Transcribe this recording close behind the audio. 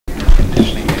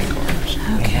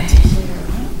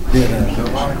Nice.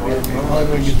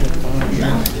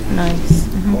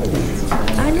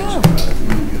 I know.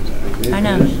 I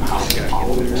know.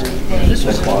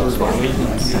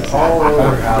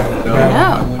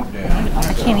 No.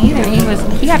 I can't either.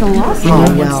 He had a loss.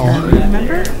 Oh, well.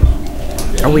 Remember?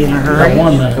 Are we in a hurry?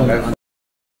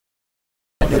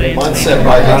 Mine said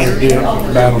right now.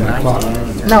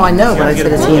 No, I know, but I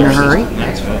said, is he in a hurry?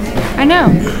 I know.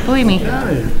 Believe me.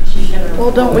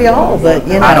 Well, don't we all, but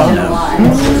you know. I don't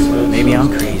know. Maybe I'm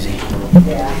crazy.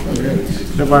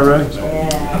 Everybody ready?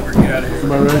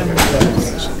 Everybody ready?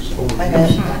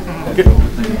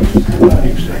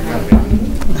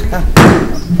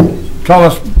 Call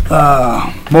this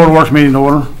Board of Works meeting to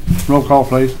order. Roll call,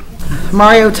 please.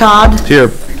 Mario Todd.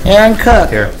 Here. Aaron Cook.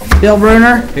 Here. Bill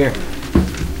Bruner. Here.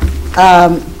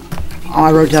 I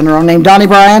wrote down the wrong name. Donnie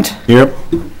Bryant. Yep.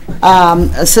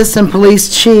 Assistant Police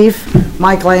Chief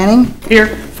Mike Lanning. Here.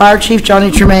 Fire Chief Johnny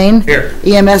Tremaine. Here.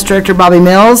 EMS Director Bobby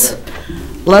Mills.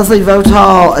 Leslie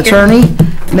Votal, Attorney.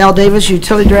 Mel Davis,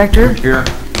 Utility Director. Here.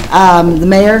 The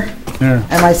Mayor. Here.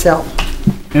 And myself.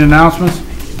 Any announcements?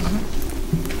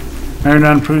 Hearing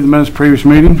none, approve the minutes of previous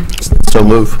meeting. So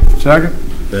move. Second?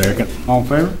 Second. All in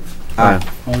favor? Aye.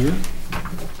 All good?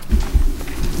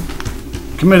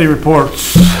 Committee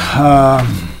reports.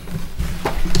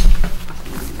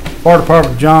 Fire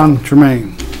Department, John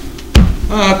Tremaine.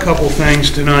 A couple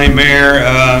things tonight, Mayor.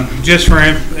 Just for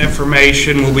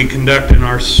information, we'll be conducting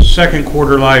our second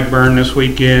quarter live burn this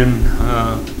weekend.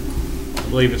 I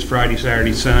believe it's Friday,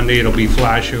 Saturday, Sunday. It'll be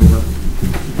flashover.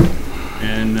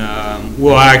 And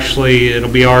it'll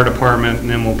be our department, and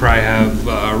then we'll probably have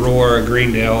Aurora,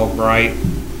 Greendale, Bright,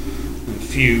 and a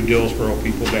few Dillsboro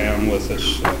people down with us.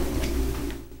 So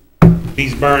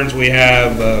these burns we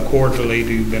have quarterly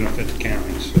do benefit the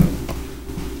county. So.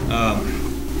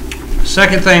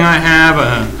 Second thing I have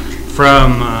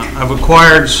I've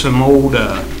acquired some old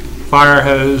fire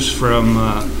hose from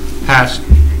past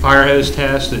fire hose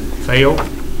tests that failed.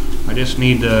 I just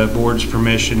need the board's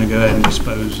permission to go ahead and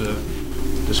dispose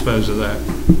of that.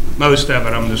 Most of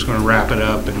it I'm just going to wrap it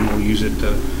up and we'll use it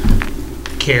to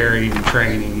carry and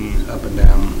training up and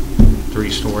down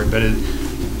 3-story, but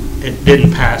it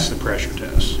didn't pass the pressure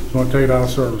test. You want to take it out of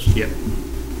service? Yep.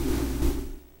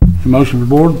 Motion for the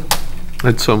board?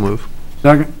 I'd so move.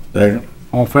 Second? Second.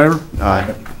 All in favor?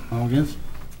 Aye. All against?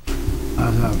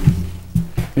 Ayes have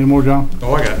it. Any more, John?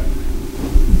 Oh, I got it.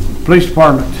 Police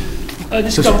Department.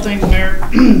 Just a couple things, Mayor.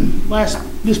 last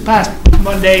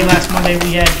Monday,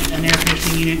 we had an air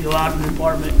conditioning unit go out in the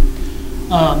department.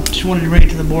 Just wanted to bring it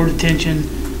to the board's attention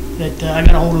that I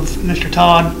got a hold of Mr.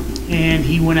 Todd, and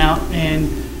he went out and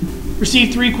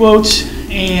received 3 quotes,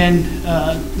 and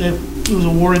it was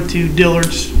awarded to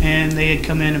Dillard's, and they had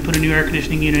come in and put a new air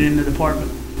conditioning unit in the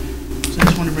department. So I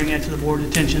just wanted to bring that to the board's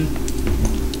attention.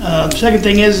 Second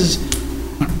thing is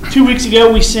 2 weeks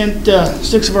ago we sent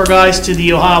 6 of our guys to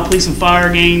the Ohio Police and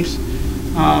Fire games.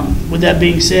 With that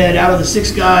being said, out of the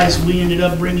 6 guys, we ended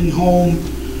up bringing home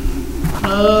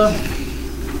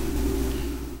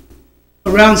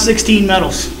around 16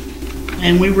 medals,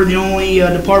 and we were the only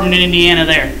department in Indiana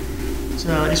there.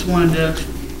 So I just wanted to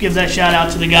give that shout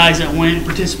out to the guys that went and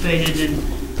participated. And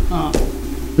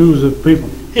Who was the people?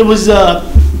 it was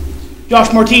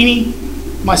Josh Martini,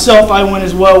 myself. I went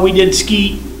as well. We did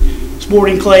skeet,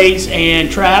 sporting clays,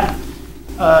 and trap.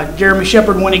 Jeremy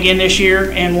Shepard won again this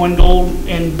year and won gold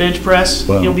in bench press.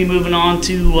 Wow. He'll be moving on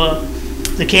to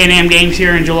the Can-Am games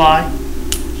here in July.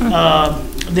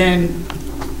 Then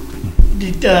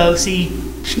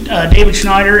David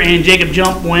Schneider and Jacob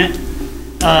Jump went.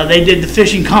 They did the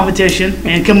fishing competition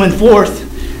and come in 4th.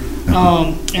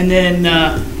 And then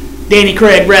Danny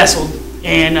Craig wrestled,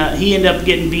 and he ended up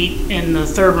getting beat in the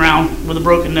 3rd round with a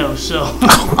broken nose. So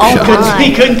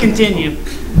he couldn't continue.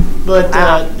 But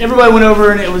everybody went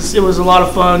over, and it was a lot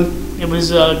of fun. It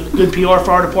was good PR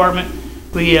for our department.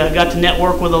 We got to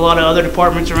network with a lot of other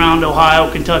departments around Ohio,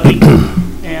 Kentucky.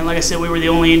 And like I said, we were the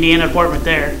only Indiana department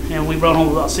there, and we brought home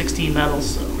about 16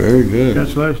 medals. So. Very good.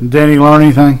 Congratulations. Danny, learn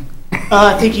anything?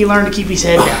 I think he learned to keep his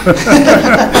head down.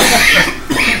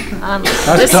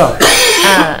 That's tough.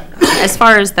 As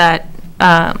far as that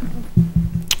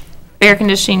air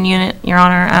conditioning unit, Your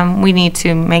Honor, we need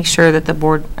to make sure that the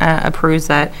board approves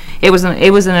that. It was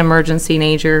an emergency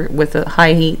nature with the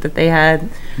high heat that they had,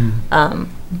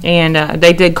 and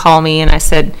they did call me, and I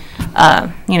said,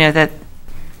 that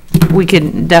we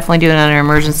could definitely do it under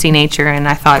emergency nature, and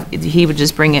I thought he would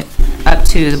just bring it up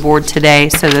to the board today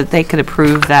so that they could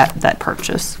approve that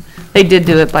purchase. They did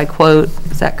do it by quote.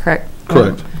 Is that correct?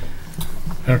 Correct.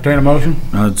 Entertain a motion?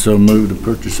 I'd so move the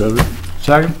purchase of it.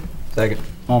 Second? Second.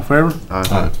 All in favor?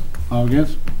 Aye. All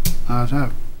against? Ayes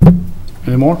have it.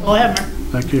 Any more? All I have, Mayor.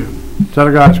 Thank you. Tell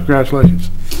the guys, congratulations.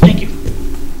 Thank you.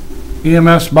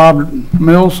 EMS Bob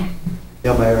Mills?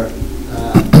 Yeah, Mayor.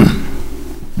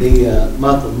 The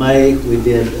month of May, we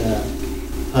did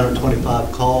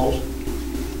 125 calls.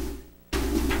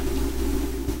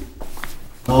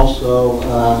 Also,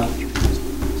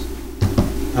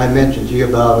 I mentioned to you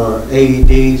about our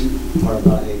AEDs, or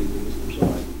not AEDs, I'm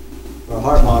sorry, our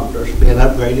heart monitors being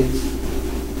upgraded.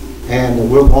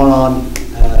 And we're going on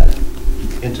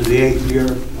into the 8th year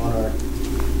on our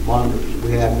monitors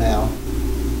we have now.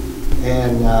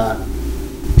 And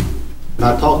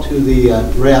I talked to the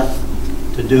rep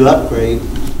to do upgrade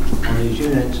on these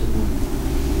units,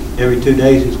 and every 2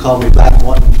 days he's called me back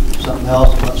wanting something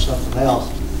else,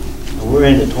 and we're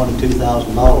into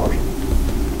 $22,000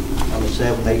 on a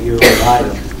 7-8-year-old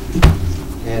item.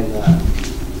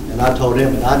 And I told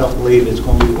him that I don't believe it's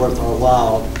going to be worth our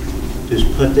while to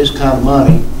put this kind of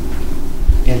money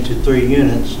into 3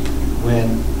 units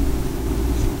when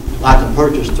I can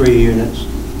purchase 3 units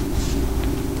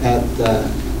at a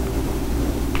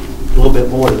little bit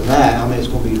more than that. I mean, it's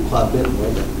going to be quite a bit more,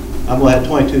 but I'm going to have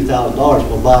 $22,000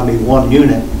 will buy me 1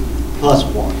 unit plus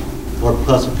 1, or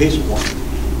plus a piece of 1.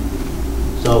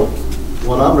 So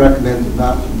what I'm recommending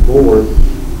not to the board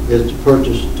is to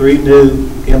purchase 3 new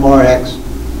MRX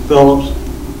Philips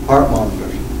heart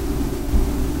monitors,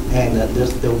 and that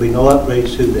there will be no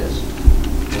upgrades to this.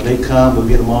 When they come, we'll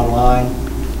get them online,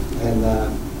 and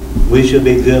we should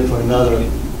be good for another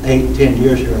 8-10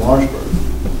 years here in Lawrenceburg,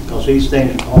 because these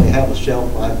things only have a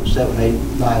shelf life of 7, 8,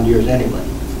 9 years anyway.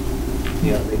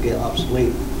 You know, they get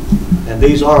obsolete. And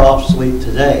these are obsolete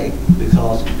today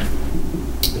because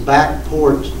the back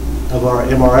ports of our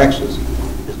MRXs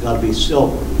has got to be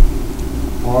silver.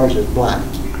 Ours is black.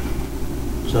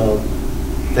 So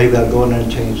they've got to go in there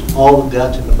and change all the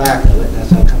guts in the back of it, and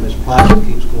that's how come this price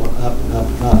keeps going up and up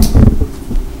and up.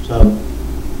 So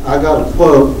I got a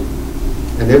quote,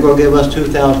 and they're going to give us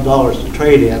 $2,000 to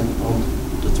trade in on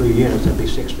the 3 units. That'd be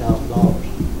 $6,000.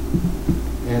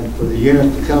 And for the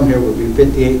units to come here would be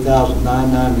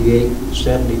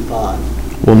 $58,998.75.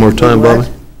 One more time, Bobby.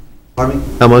 Pardon me?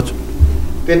 How much?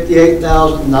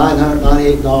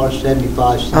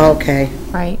 $58,998.75. Okay.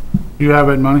 Right. You have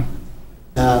it, money?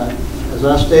 As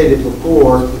I stated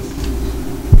before,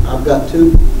 I've got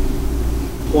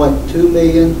 2.2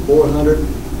 million 400.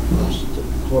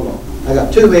 Hold on. I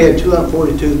got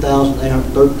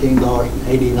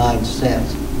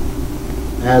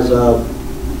 $2,242,813.89 as of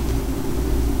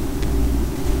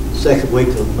the second week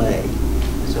of May.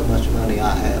 That's how much money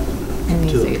I have And in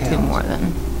you two say 2 accounts. more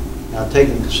then. Now,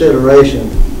 taking consideration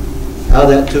out of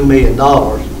that $2 million,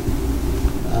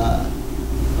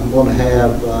 I'm going to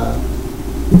have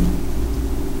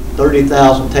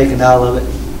 30,000 taken out of it.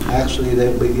 Actually,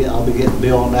 I'll be getting a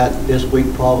bill on that this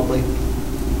week probably,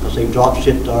 because they drop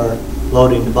shipped our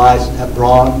loading device at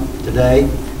Braun today,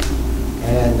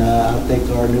 and I think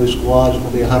our new squad is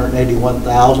going to be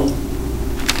 181,000.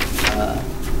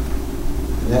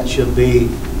 That should be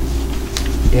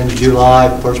in July,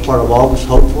 first part of August,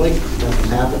 hopefully, if nothing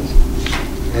happens.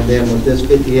 And then with this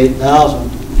 58,000,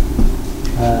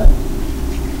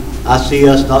 I see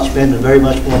us not spending very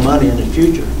much more money in the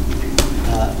future.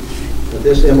 But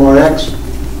this MRX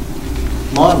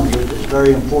monitor is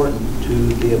very important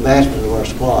to the advancement of our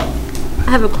squad.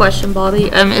 I have a question, Bobby.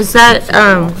 Is that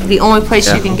the only place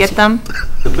you can get them?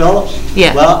 The Philips?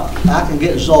 Yeah. Well, I can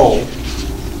get Zoll.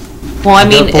 Well, I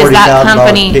mean, They're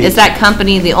 $40,000 piece. is that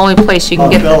company the only place you can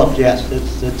get them? Philips, yes,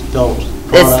 it's Philips.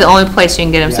 It's the only place you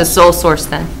can get them, so Yeah. sole source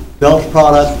then? Philips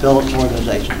product, Philips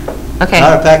organization. Okay.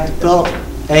 Matter of fact, the Philips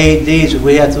AEDs that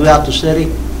we have throughout the city,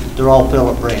 they're all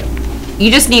Philips brand. You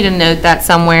just need to note that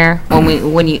somewhere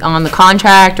when you, on the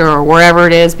contract or wherever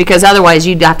it is, because otherwise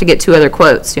you'd have to get 2 other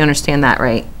quotes. You understand that,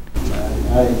 right? I didn't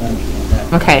understand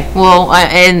that. Okay, well,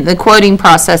 and the quoting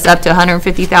process up to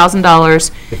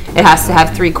 $150,000, it has to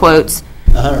have 3 quotes,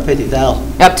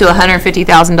 150,000. up to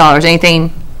 $150,000,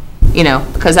 anything, you know,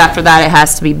 because after that it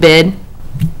has to be bid.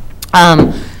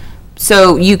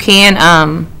 So you can,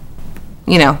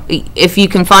 you know, if you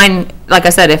can find, like I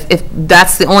said, if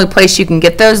that's the only place you can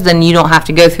get those, then you don't have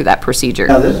to go through that procedure.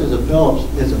 Now, this is a Philips,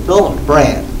 it's a Philips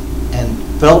brand, and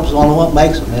Philips is the only one that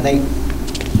makes them. It ain't.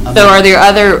 So are there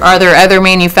other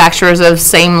manufacturers of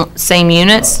same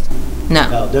units?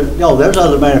 No. No, there's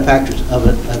other manufacturers of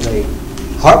a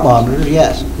heart monitor,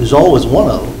 yes. Zoll is one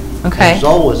of them. Okay. And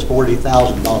Zoll is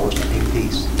 $40,000 a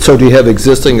piece. So do you have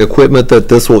existing equipment that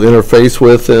this will interface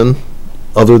with then,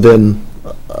 other than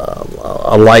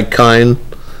a like kind?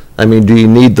 I mean, do you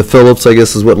need the Philips, I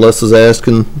guess is what Les is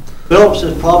asking? Philips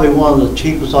is probably one of the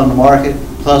cheapest on the market,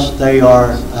 plus they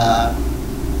are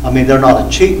I mean, they're not a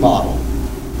cheap model,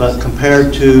 but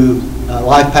compared to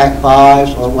Life Pack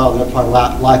 5s, or well, they're probably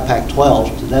Life Pack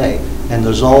 12s today, and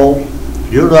the Zoll,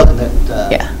 you're looking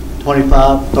at Yeah.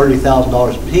 $25,000,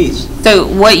 $30,000 a piece. So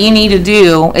what you need to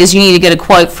do is you need to get a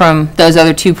quote from those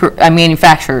other two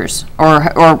manufacturers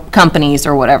or companies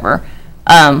or whatever.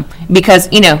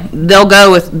 Because, you know, they're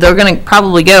going to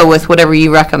probably go with whatever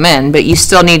you recommend, but you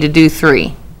still need to do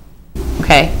 3.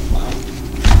 Okay?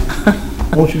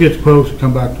 Once you get the quotes,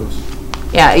 come back to us.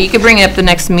 Yeah, you could bring it up the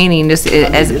next meeting just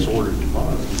as, It's ordered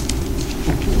tomorrow.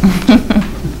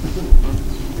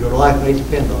 Your life may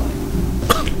depend on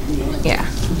it. yeah.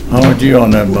 How would you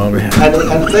on that, Bobby? And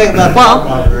the thing about the Well-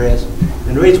 monitor is,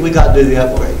 and the reason we got to do the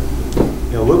upgrade,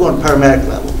 you know, we're going to paramedic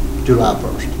level July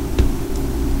 1st.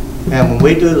 And when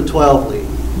we do the 12 lead,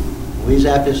 we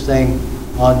zap this thing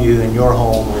on you in your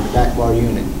home or the back of our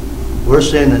unit, we're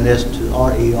sending this to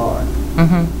our ER.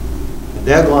 And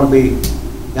they're going to be,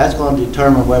 that's going to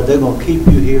determine whether they're going to keep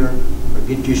you here or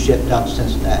get you shipped out to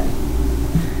Cincinnati.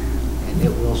 And it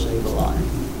will save a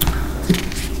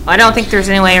life. I don't think there's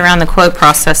any way around the quote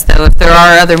process, though, if there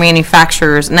are other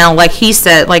manufacturers. Now, like he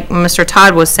said, like Mr.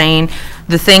 Todd was saying,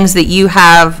 the things that you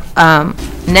have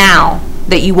now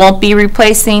that you won't be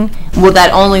replacing, will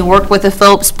that only work with the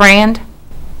Philips brand?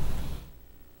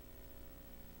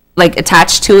 Like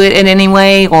attached to it in any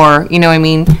way, or, you know what I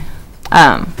mean?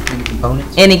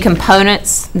 Any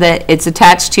components that it's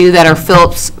attached to that are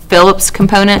Philips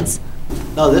components?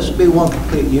 No, this would be one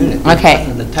complete unit. Okay.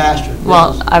 And attached.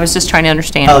 Well, I was just trying to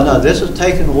understand. No, this is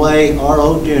taking away our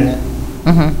old unit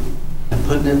and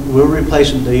putting it, we're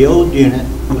replacing the old unit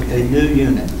with a new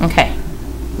unit. Okay.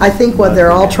 I think what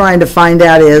they're all trying to find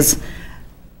out is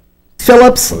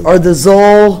Philips or the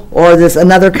Zoll or this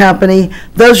another company,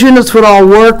 those units would all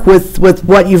work with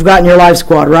what you've got in your life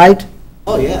squad, right?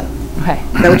 Oh, yeah. Okay.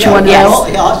 Is that what you want to know?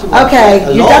 Yeah,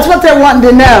 Okay, that's what they're wanting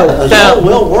to know. The Zoll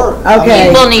will work.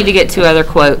 Okay. We'll need to get 2 other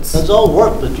quotes. The Zoll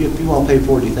work, but if you want to pay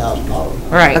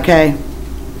 $40,000. Right. Okay.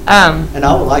 And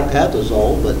I would like to have the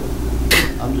Zoll, but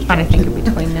I'm just Trying to think of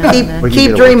between now and then.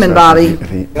 Keep dreaming, Bobby.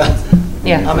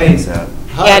 Yeah. I mean.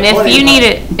 Yeah, and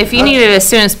if you need it as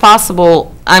soon as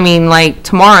possible, I mean, like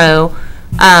tomorrow,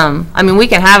 I mean, we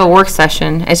can have a work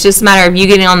session. It's just a matter of you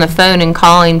getting on the phone and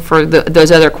calling for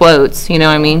those other quotes, you know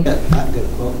what I mean? I can get a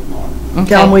quote tomorrow.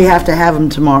 Tell them we have to have them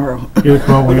tomorrow. Get a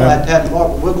quote, We're going to have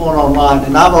tomorrow. We're going online,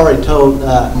 and I've already told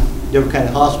Denver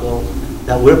County Hospital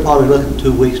that we're probably looking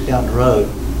 2 weeks down the road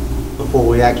before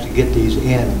we actually get these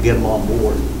in and get them on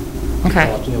board. Okay.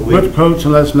 You know, Put the quotes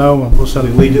and let us know, and we'll set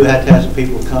it. we do have to have some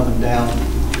people coming down.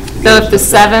 So if the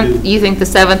 7th, you think the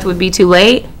 7th would be too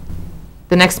late?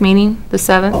 The next meeting, the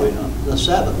 7th? Probably not, the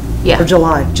 7th. For Yeah.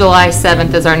 July. July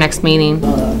 7th is our next meeting.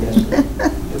 No, I guess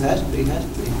it has to be, has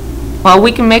to be. Well,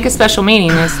 we can make a special meeting.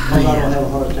 As long as I don't have a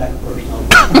heart attack first.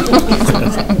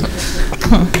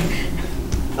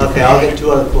 Okay, I'll get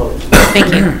 2 other quotes.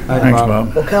 Thank you. Thanks,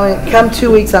 Bob. Well, come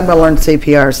 2 weeks, I'm gonna learn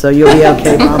CPR, so you'll be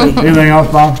okay, Bobby. Anything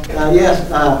else, Bob? Yes,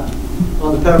 on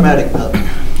the paramedic note,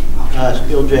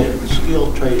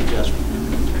 skill trade adjustment.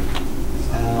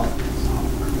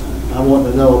 I want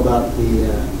to know about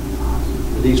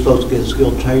these folks get a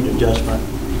skilled trade adjustment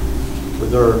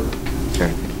with their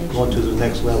going to the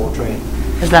next level of training.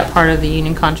 Is that part of the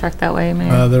union contract that way,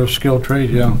 Mayor? They're skilled trade,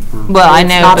 yeah. Well, I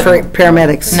know. Not for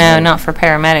paramedics. No, not for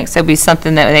paramedics. It'd be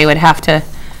something that they would have to,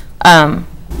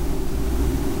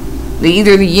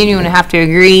 either the union would have to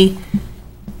agree,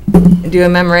 do a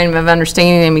memorandum of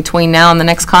understanding in between now and the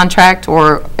next contract,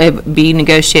 or it be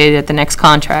negotiated at the next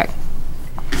contract.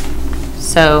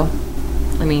 So,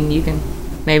 I mean, you can,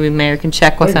 maybe Mayor can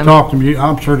check with them. Talk to them,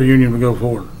 I'm sure the union would go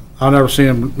forward. I've never seen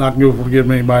them not go for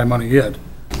giving anybody money yet.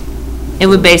 It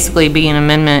would basically be an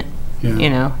amendment, Yeah. you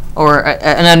know, or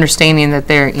an understanding that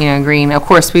they're, you know, agreeing. Of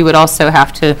course, we would also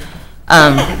have to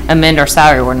amend our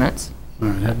salary ordinance. All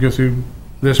right, have to go through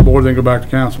this board, then go back to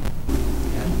council.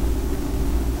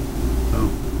 So,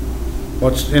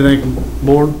 what's, anything from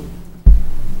board?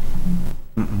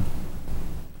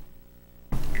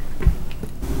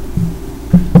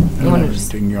 You wanna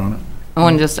just- Anything on it? I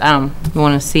want to just, you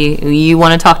want to see, you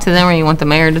want to talk to them, or you want the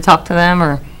mayor to talk to them,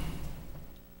 or?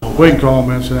 We can call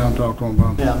them and sit down and talk to them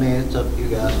about it. Yeah, I mean, it's up to you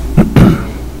guys.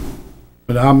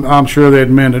 But I'm sure they'd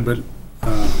amend it, but,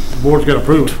 the board's got to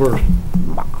approve it first.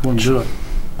 Wouldn't do it.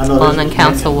 I know Well, this and then was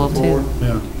council will mentioned too. before,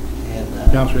 Yeah,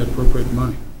 And council has to appropriate the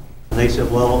money. they said,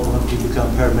 well, once you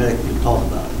become paramedic, you can talk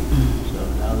about it. So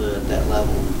now they're at that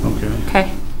level. Okay.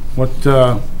 Okay. What's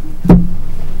the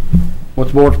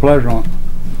board's pleasure on it?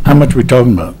 How much we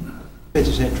talking about?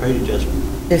 50-cent trade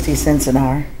adjustment. 50 cents an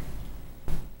hour.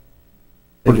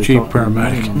 for the chief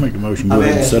paramedic. Make a motion, go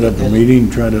ahead and set up a meeting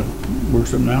and try to work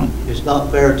something out. It's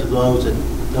not fair to those that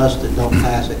don't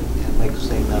pass it and make the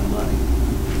same amount of money.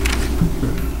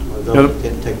 Or those that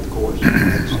didn't take the course and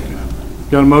make the same amount of money.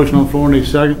 Got a motion on the floor, need a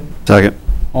second? Second.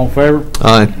 All in favor?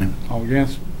 Aye. All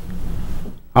against?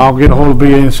 I'll get a hold of BA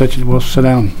and we'll sit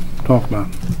down and talk about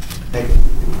it. Thank you.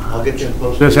 I'll get them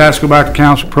posted. Let's ask about the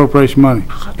council appropriation money.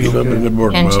 Keep up the good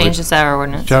work, And Bobby. change the salary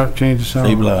ordinance. Change the salary.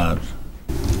 Save lives.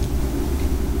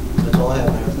 That's all I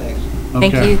have there, thanks.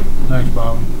 Thank Okay. you. Thanks,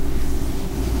 Bob.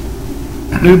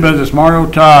 New business, Mario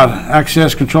Todd,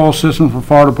 access control system for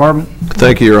fire department.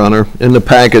 Thank you, Your Honor. In the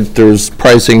packet, there's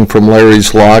pricing from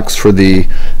Larry's Locks for the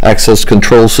access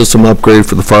control system upgrade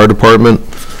for the fire department.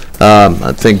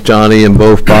 I think Johnny and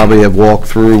both Bobby have walked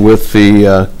through with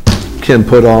the Ken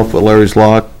Putoff with Larry's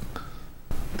Lock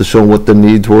to show what the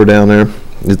needs were down there.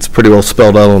 It's pretty well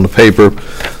spelled out on the paper.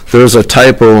 There's a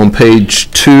typo on page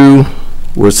 2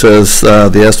 where it says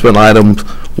the estimate item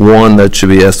 1, that should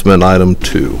be estimate item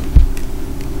 2.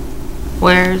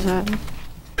 Where is that?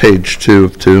 Page 2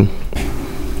 of 2.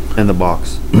 In the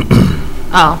box.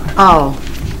 Oh, Oh,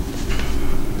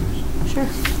 sure.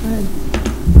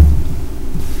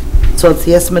 so it's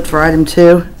the estimate for item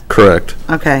 2? Correct.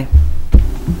 Okay.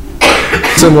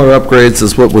 Similar upgrades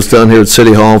as what was done here at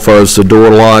City Hall as far as the door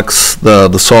locks,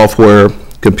 the software,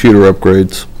 computer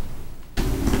upgrades.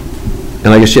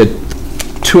 And I guess you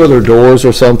had 2 other doors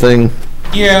or something?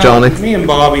 Yeah, Johnny? me and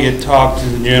Bobby had talked to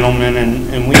the gentleman,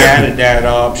 and we added that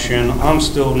option. I'm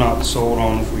still not sold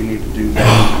on if we need to do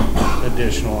that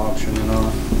additional option or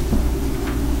not.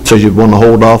 So you'd want to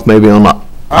hold off maybe on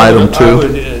item 2? I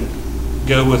would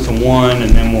go with the 1,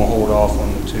 and then we'll hold off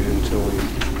on the 2 until we,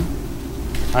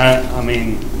 I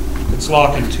mean, it's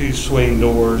locking 2 swing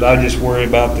doors. I just worry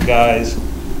about the guys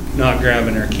not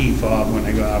grabbing their key fob when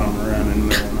they go out on the run in the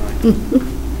middle of the night.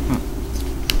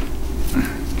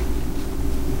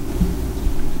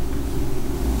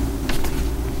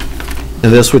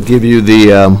 And this would give you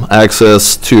the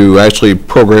access to actually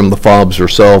program the fobs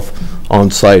yourself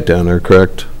on site down there,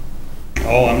 correct?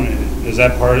 Oh, is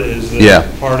that part, Yeah.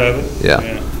 part of it?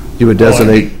 Yeah. You would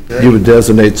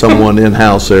designate someone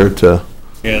in-house there to,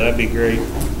 Yeah, that'd be great.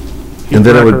 and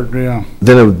then it Record, would, yeah.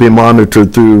 then it would be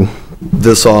monitored through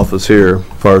this office here,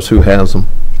 as far as who has them.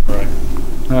 Right.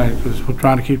 All right, 'cause we're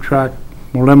trying to keep track,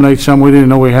 we'll eliminate some we didn't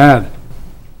know we had.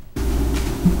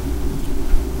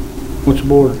 What's the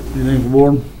board? Anything for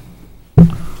board?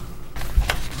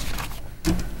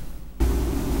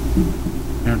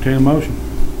 Entertain a motion.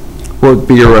 What would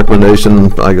be your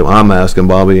recommendation? I'm asking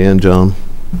Bobby and John.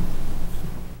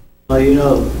 Well, you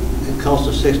know, it costs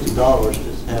us $60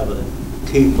 to have a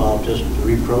key fob just to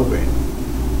reprogram.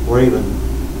 Or even,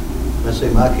 let's say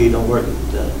my key don't work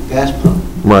at the gas pump.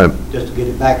 Right. Just to get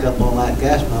it back up on that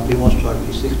gas pump, he wants to charge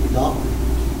me $60.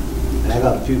 And I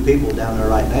got a few people down there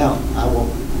right now.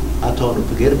 I told them to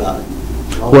forget about it.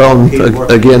 Well,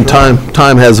 again,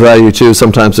 time has value too.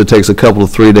 Sometimes it takes a couple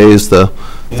of 3 days to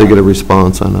get a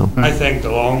response, I know. I think in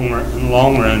the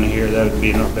long run here, that would be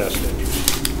in our best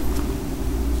interest.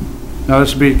 Now,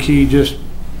 this would be a key, just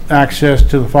access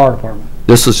to the fire department.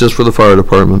 This is just for the fire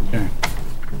department.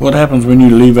 What happens when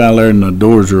you leave out there and the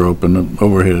doors are open, the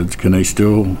overheads, can they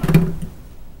still?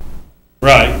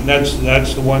 Right, that's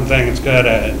the one thing it's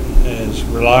gotta, is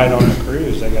relied on the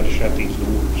crews, they gotta shut these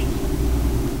doors.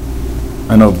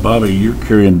 I know, Bobby, you're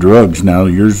carrying drugs now,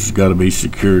 yours has gotta be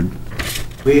secured.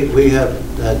 We have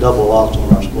double locks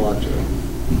on our squad, sir.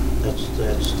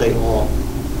 That's state law,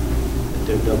 that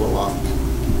they're double locked.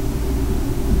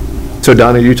 So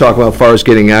Donnie, you talk about as far as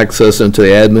getting access into the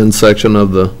admin section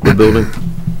of the building?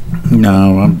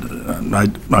 No,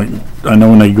 I know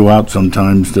when they go out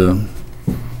sometimes, the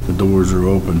doors are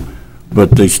open,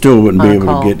 but they still wouldn't be On able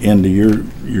call. to get into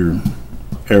your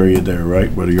area there,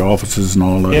 right, where your offices and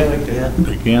all that? Yeah, they could.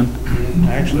 They can?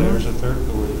 Actually, there's a third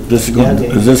door.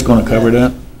 Is this gonna cover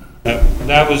that?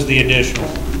 That was the additional,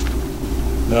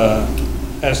 the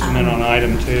estimate on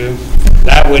item 2.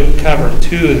 That would cover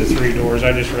 2 of the 3 doors.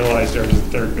 I just realized there was a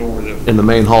third door that. In the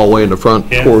main hallway in the front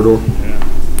Yeah. corridor?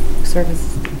 Yeah. Service.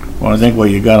 Well, I think while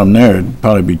you got them there, it'd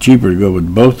probably be cheaper to go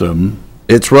with both of them.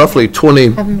 It's roughly 20,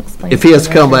 Have them explain if he has to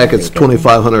to me. come back, it's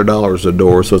 $2,500 a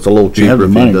door, so it's a little You have cheaper the if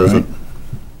he money, doesn't. right?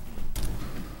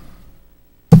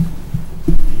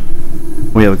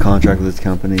 We have a contract with this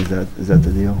company, is that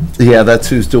the deal? Yeah, that's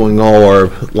who's doing all our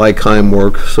Lycheim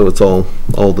work, so it's all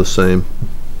the same.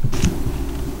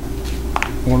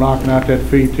 We're knocking out that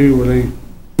fee too, where they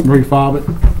refob it.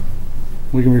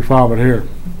 We can refob it here.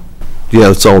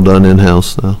 Yeah, it's all done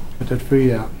in-house now. Get that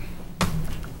fee out.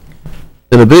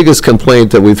 And the biggest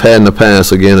complaint that we've had in the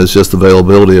past, again, is just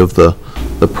availability of the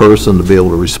the person to be able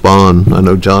to respond. I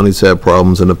know Johnny's had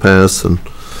problems in the past, and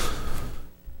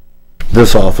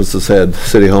this office has had,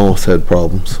 City Hall has had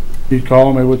problems. You'd call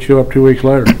them, they would show up 2 weeks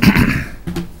later.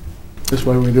 This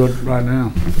way we can do it right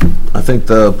now. I think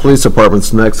the police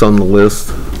department's next on the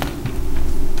list.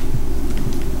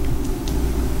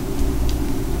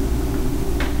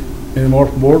 Any more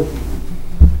from the board?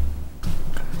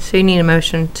 So you need a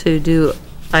motion to do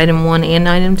item 1 and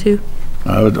item 2?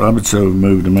 I would so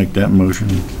move to make that motion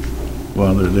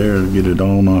while they're there to get it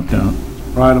all knocked out.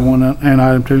 Item 1 and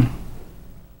item 2.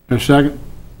 Your second?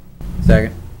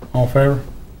 Second. All in favor?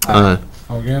 Aye.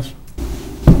 All against?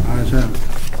 Ayes have it.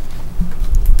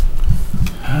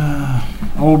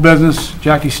 Old business,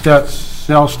 Jackie Stutz,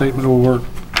 sales statement of work.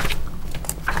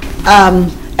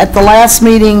 At the last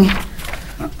meeting,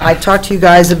 I talked to you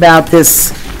guys about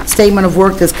this statement of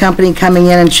work, this company coming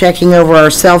in and checking over our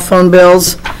cell phone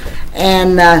bills.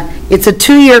 And it's a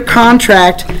 2-year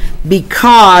contract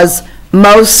because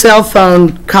most cell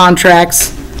phone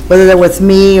contracts, whether they're with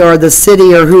me or the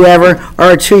city or whoever,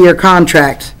 are a 2-year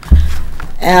contract.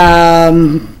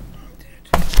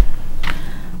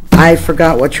 I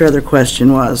forgot what your other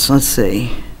question was. Let's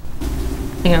see.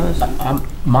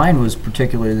 Mine was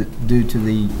particularly due to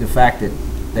the fact that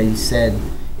they said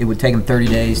it would take them 30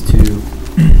 days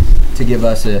to give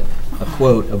us a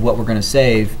quote of what we're going to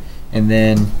save, and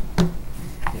then,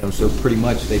 so pretty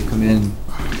much they've come in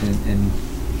and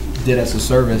did us a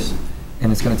service,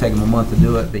 and it's going to take them a month to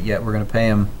do it, but yet we're going to pay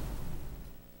them,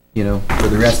 for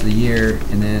the rest of the year,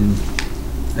 and then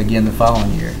again the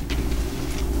following year.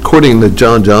 According to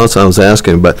John Johnson, I was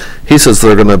asking, but he says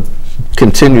they're going to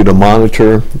continue to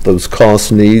monitor those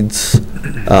cost needs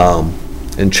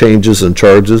and changes and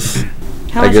charges.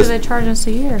 How much do they charge us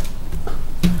a year?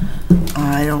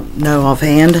 I don't know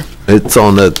offhand. It's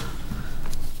on that.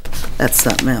 That's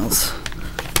something else.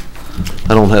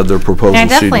 I don't have their proposal I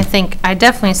sheet.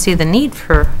 definitely see the need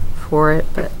for it,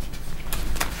 but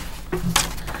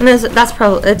and that's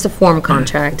probably, it's a form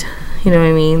contract. You know what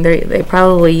I mean? They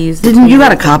probably use. Didn't you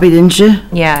got a copy, didn't you?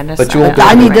 Yeah, But you won't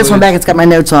I need this one back. It's got my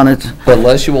notes on it. But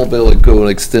Les, you won't be able to go an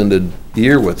extended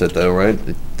year with it, though, right?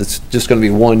 It's just going to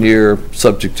be 1 year,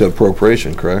 subject to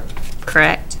appropriation, correct?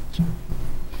 Correct.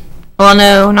 Well,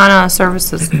 no, not on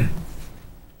services.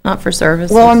 Not for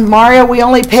services. Well, and Mario, we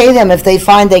only pay them if they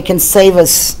find they can save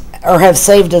us or have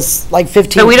saved us like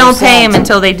 15%. But we don't pay them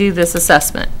until they do this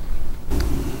assessment.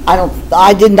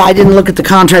 I didn't look at the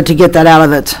contract to get that out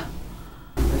of it.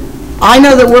 I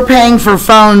know that we're paying for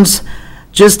phones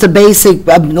just a basic,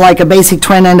 like a basic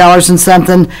 $29 and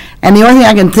something, and the only thing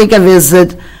I can think of is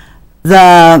that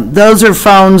those are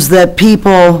phones that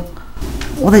people,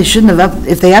 well, they shouldn't have,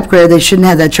 if they upgraded, they shouldn't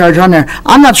have that charge on there.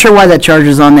 I'm not sure why that charge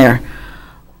is on there.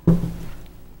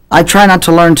 I try not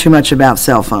to learn too much about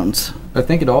cell phones. I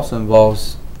think it also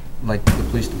involves, like, the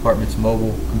police department's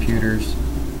mobile computers.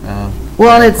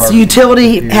 Well, it's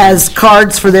utility has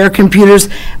cards for their computers.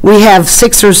 We have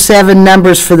 6 or 7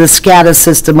 numbers for the SCADA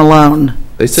system alone.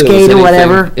 They said it was SCADA,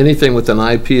 whatever. anything with an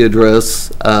IP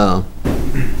address,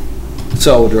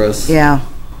 cell address. Yeah.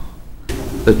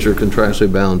 That you're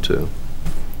contractually bound to.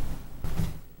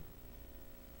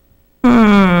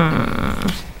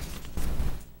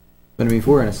 But I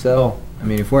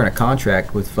mean, if we're in a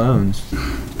contract with phones,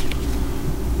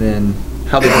 then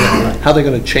How they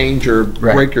going to change or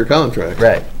break your contract?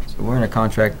 right. So we're in a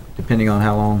contract depending on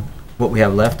how long, what we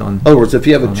have left on. In other words, if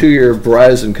you have a 2-year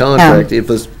Verizon contract, if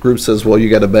this group says, well, you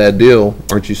got a bad deal,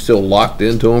 aren't you still locked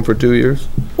into them for 2 years?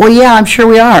 Well, yeah, I'm sure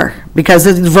we are, because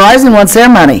Verizon wants their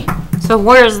money. So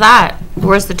where's that?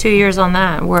 Where's the 2 years on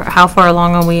that? How far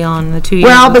along are we on the 2 years?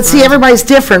 Well, but see, everybody's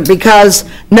different, because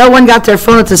no one got their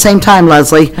phone at the same time,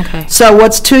 Leslie. Okay. So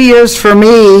what's 2 years for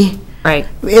me Right.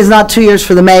 is not 2 years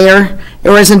for the mayor,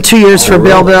 or isn't 2 years for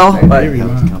Bill.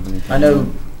 I know.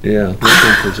 Yeah,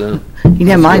 15%. You can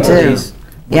have mine too.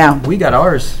 Yeah. We got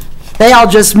ours. Mel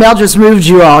just moved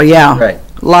you all, yeah. Right.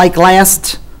 Like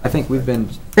last I think we've been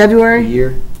a February?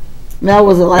 year. Mel,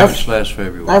 was it last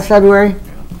February. February?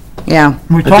 Yeah.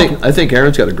 I think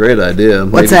Aaron's got a great idea.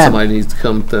 What's Maybe that? somebody needs to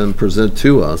come and present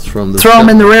to us from the. Throw them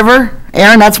in the river?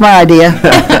 Aaron, that's my idea.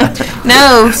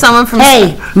 No, someone from.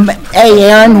 Hey,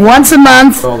 Aaron, once a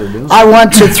month, all they're doing. I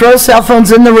want to throw cell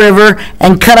phones in the river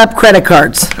and cut up credit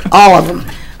cards, all of them.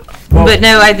 But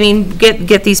no, I mean,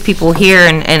 get these people here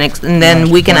and then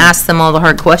we can ask them all the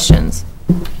hard questions.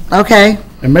 Okay.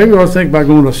 And maybe we'll think about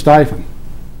going to a stipend.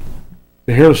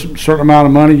 Here's a certain amount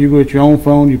of money, you get your own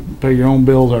phone, you pay your own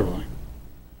bills, everything.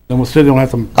 Then the city don't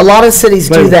have to. A lot of cities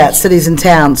do that, cities and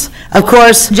towns. Of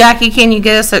course. Jackie, can you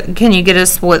get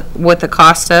us what the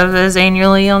cost of is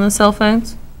annually on the cell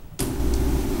phones?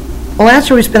 Well,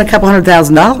 last year we spent a couple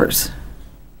 $100,000.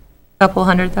 Couple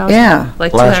 $100,000? Yeah.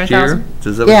 Like Last year?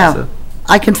 200,000? Is that what you Yeah. said?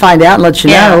 I can find out and let you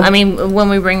Yeah, know. I mean, when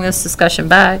we bring this discussion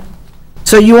back,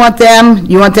 So you want them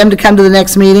to come to the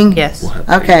next meeting? yes.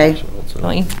 Okay.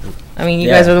 Don't you? I mean, you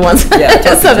Yeah. guys are the ones Yeah, I that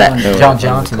talked said to that. John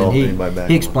Johnson, and Called anybody back.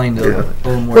 he explained it a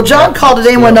little more. Well, John called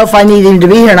today and wanted to know if I needed him to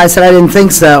be here, and I said I didn't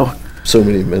think so. So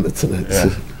many minutes in it. I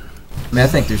mean, I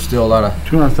think there's still a lot of,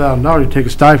 $200,000, you take a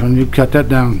stipend, you cut that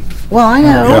down. Well, I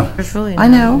know. There's really I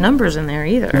no know. numbers in there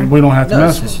either. We don't have to no,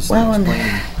 mess it's with it. just Well, and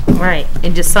Right,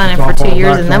 and just sign It's it all for 2 fall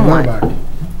years back and then on what? their back.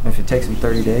 if it takes them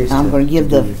 30 days. I'm going to give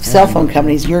the cell phone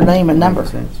companies your name and number. Are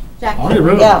you Jackie,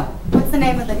 really? Yeah. what's the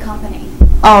name of the company?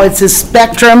 Oh, it's a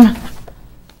Spectrum,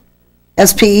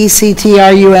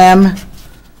 SPECTRUM.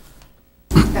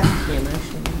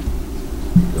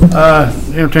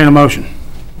 Entertain a motion.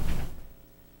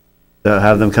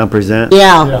 Have them come present?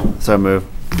 Yeah, Yeah. So move.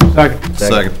 Second.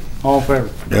 Second. All in favor?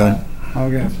 Yeah.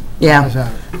 Okay. Ayes yeah,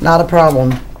 have it. not a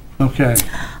problem. Okay.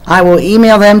 I will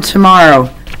email them tomorrow.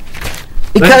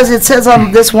 Because it says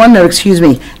on this one note, excuse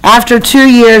me, after 2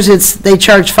 years, they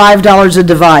charge $5 a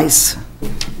device.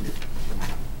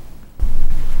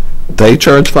 They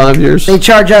charge 5 years? They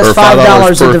charge us Or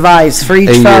 $5 a per- device for a each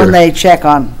year. phone they check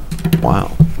on.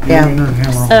 Wow.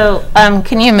 Yeah. So,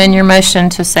 can you amend your motion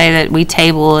to say that we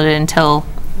table it until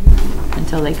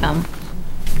they come?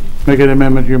 Make an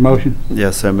amendment to your motion.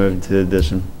 Yes, so move to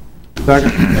addition.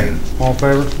 Second. All in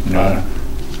favor?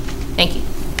 Thank you.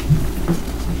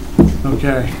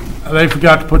 Okay. They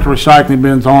forgot to put the recycling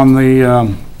bins on the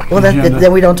Well, agenda.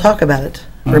 then we don't talk about it,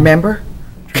 remember?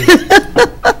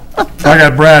 I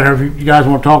got Brad here. If you guys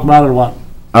want to talk about it or what?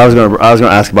 I was gonna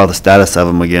ask about the status of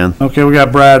them again. Okay, we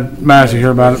got Brad Massey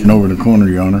here about it. And over in the corner,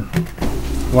 Your Honor.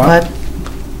 What?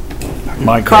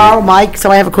 Mike, Carl, Mike,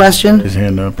 so I have a question? his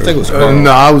hand up.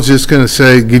 No, I was just gonna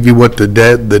say, give you what the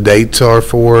dates are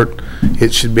for it.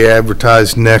 It should be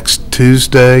advertised next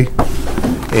Tuesday,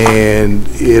 and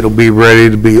it'll be ready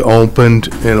to be opened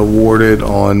and awarded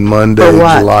on Monday, For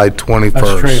what? July That's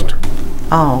 21st. trailer.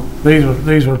 Oh,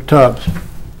 These are tubs.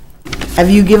 have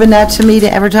you given that to me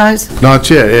to advertise? Not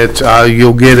yet, it's,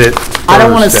 you'll get it I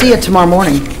don't want to see Thursday. it tomorrow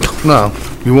morning. No,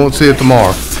 you won't see it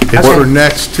tomorrow. It's Okay. for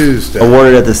next Tuesday.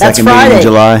 Awarded at the second meeting Friday. in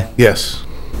July. Yes,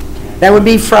 That would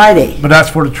be Friday. But that's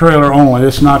for the trailer only.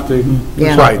 It's not the.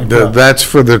 Yeah. right, that's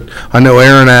for the, I know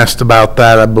Aaron asked about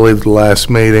that, I believe, the last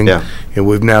meeting. Yeah. And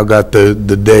we've now got the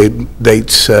date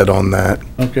set on that.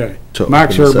 Okay. So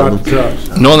Max open here about the the tubs.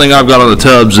 The only thing I've got on the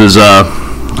tubs is,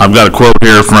 I've got a quote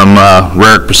here from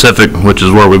Rarick Pacific, which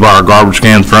is where we buy our garbage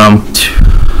cans from.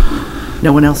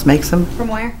 No one else makes them? From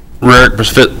where? Rarick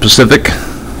Pacific.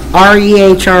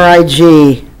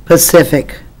 REHRIG,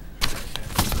 Pacific.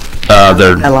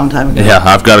 They're, A long time ago. yeah,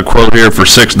 I've got a quote here for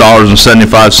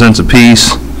 $6.75 a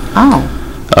piece, Oh,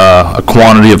 a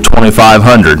quantity of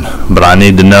 2,500, but I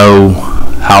need to know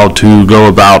how to go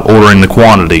about ordering the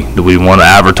quantity. Do we want to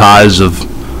advertise of,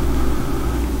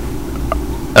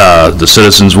 the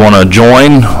citizens want to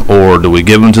join, or do we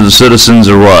give them to the citizens,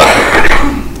 or what?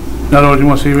 In other words, you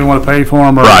want to see if we want to pay for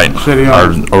them or Right. city Or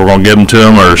owners. we're gonna give them to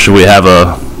them, or should we have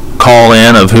a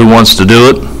call-in of who wants to do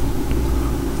it?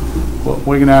 Well,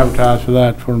 we can advertise for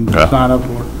that, for them to Okay. sign up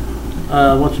for it.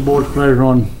 What's the board's pleasure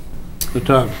on the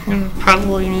tubs?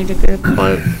 Probably need to get,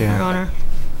 Your Honor.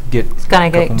 Get It's gonna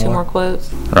get couple 2 more. more quotes.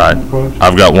 Right.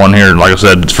 I've got one here, like I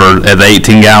said, it's for the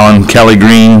 18-gallon Kelly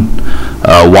Green,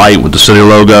 white with the city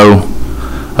logo,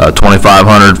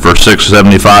 2,500 for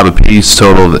 $6.75 a piece,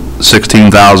 total of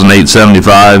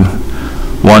 $16,875.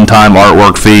 One-time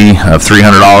artwork fee of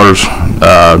 $300,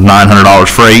 $900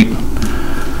 freight.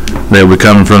 They'll be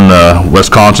coming from the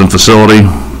Wisconsin facility,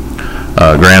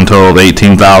 grand total of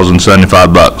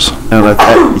 $18,075.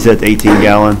 You said it's 18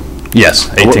 gallon? Yes,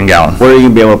 18-gallon. What are you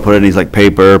gonna be able to put in these, like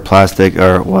paper, plastic,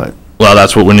 or what? Well,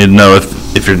 that's what we need to know,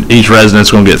 if each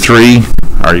resident's gonna get 3,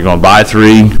 are you gonna buy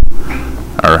 3,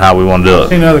 or how we wanna do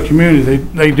it. In other communities,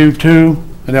 they do 2,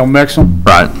 and they'll mix them.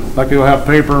 Right. Like they'll have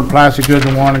paper and plastic goods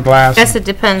in one and glass. Guess it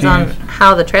depends on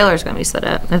how the trailer's gonna be set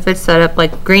up. If it's set up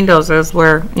like Greendale's is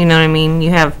where, you know what I mean,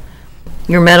 you have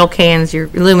your metal cans, your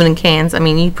aluminum cans, I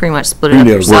mean, you pretty much split it up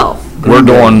Greendale's yourself. We're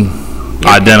doing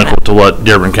identical to what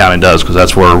Dearborn County does, because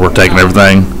that's where we're taking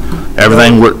everything.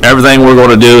 Everything we're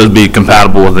gonna do is be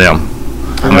compatible with them.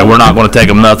 I mean, we're not gonna take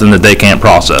them nothing that they can't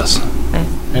process.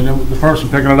 And then the person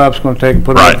picking it up is going to take and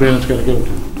put it Right. up in, it's going to go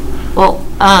to. Well,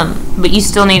 but you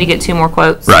still need to get 2 more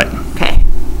quotes? Right. Okay.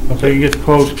 Okay, you get the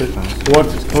quotes, but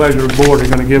what's the pleasure of the board? You're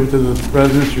going to give it to the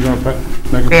residents, you're going to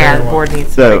make a pay Yeah, or the what? board needs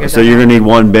to So, figure so that you're out. gonna need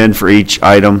one bin for each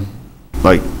item?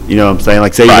 Like, you know what I'm saying?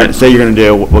 Like, say Right. you're gonna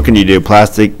do, what can you do?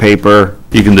 Plastic, paper,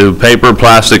 You can do paper,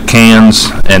 plastic, cans,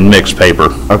 and mixed paper,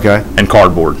 Okay, and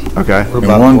cardboard, okay. In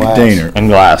one container. and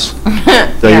glass.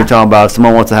 So you're talking about if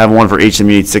someone wants to have one for each of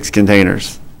them, you need 6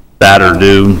 containers. That or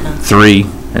do 3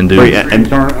 and do, Three, and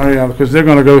Yeah, because they're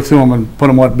gonna go through them and put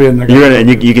them what bid, and they're you're gonna.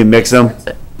 gonna, and you can mix them?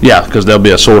 yeah, because there'll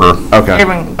be a sorter. Okay.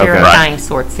 Different Okay. county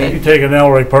sorts If you it. take an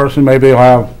Elray person, maybe they'll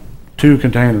have 2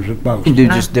 containers at most. You can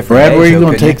do just different Brad, where days, you though,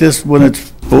 gonna couldn't take this when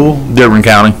it's full? Dearborn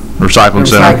County Recycling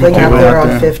Center, Recycling out there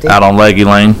on 50. out on Leggy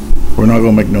Lane. We're not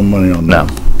gonna make no money on No,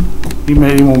 that. You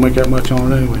won't make that much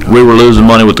on it anyway. we were losing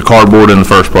money with the cardboard in the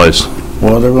first place.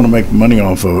 Well, they're gonna make money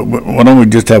off of it. Why don't we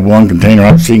just have one container?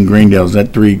 I've seen Greendale's,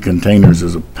 that 3 containers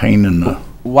is a pain in the,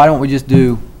 Why don't we just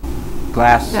do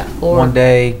glass Yeah, or one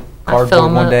day, I fill cardboard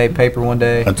 'em one up. day, paper one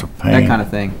day? that's a That pain. kind of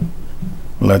thing.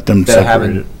 Let them Instead of separate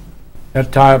having- it.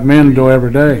 That tie up men do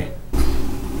every day.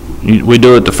 We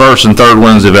do it the first and third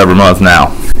Wednesday of every month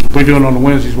now. We do it on the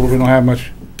Wednesdays where we don't have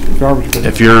much garbage.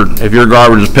 If your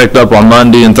garbage is picked up on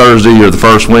Monday and Thursday, you're the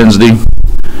first Wednesday.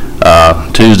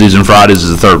 Tuesdays and Fridays is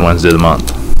the third Wednesday of the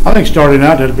month. I think starting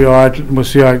out, that'd be all right. We'll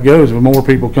see how it goes. If more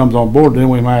people comes on board, then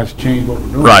we might have to change what we're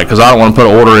doing. Right, because I don't want to put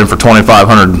an order in for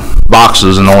 2,500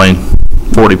 boxes and only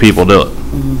 40 people do it.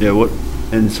 Yeah, what,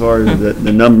 and as far as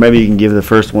the number, maybe you can give the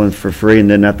first one for free, and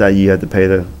then after that, you have to pay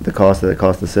the cost that it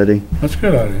costs the city. That's a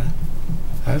good idea.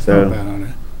 That's So- not a bad idea.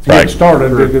 To get Right.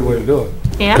 started, that'd be a good way to do it.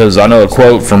 Yeah. Because I know a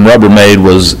quote from Rubbermaid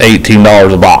was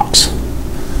 $18 a box.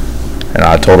 And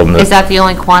I told them Is that, that the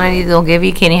only quantity they'll give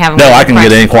you? Can you have them? no, I can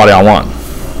get any quantity I want.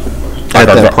 At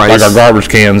that Like price. our garbage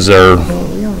cans are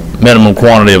minimum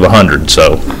quantity of 100,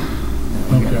 so.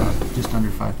 Just under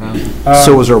 5,000.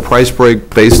 So is there a price break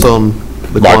based on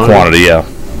the By quantity? quantity, yeah.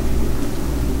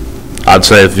 I'd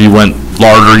say if you went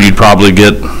larger, you'd probably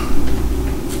get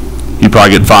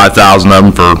 5,000 of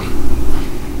them for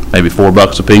maybe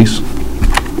 $4 a piece.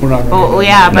 We're not gonna. Well,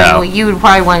 yeah, No. but you would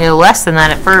probably want to go less than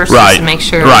that at first, just Right, to make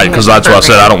sure. right, you because hit that's the what I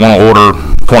said, I don't want to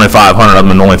order 2,500 of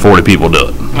them and only 40 people do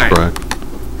it. Correct.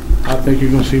 I think you're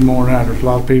gonna see more than that. There's a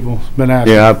lot of people been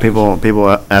asking. Yeah,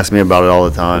 people ask me about it all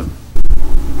the time.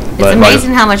 It's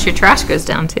amazing how much your trash goes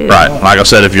down too. Right, like I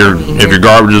said, if your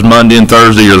garbage is Monday and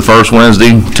Thursday, you're the first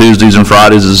Wednesday, Tuesdays and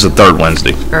Fridays is the third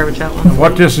Wednesday. Garbage out one.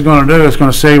 What this is gonna do, it's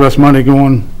gonna save us money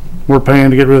we're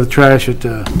paying to get rid of the trash at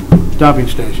the dumping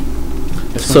station.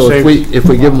 It's gonna So save- if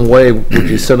we give them away, would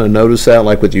you send a notice out,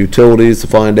 like with utilities to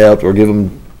find out, or give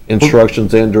them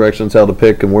instructions and directions how to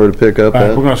pick and where to pick up We're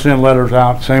at? gonna send letters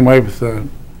out, same way with the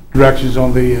directions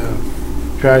on the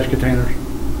trash containers.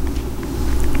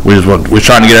 We're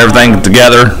trying to get everything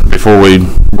together before we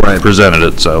presented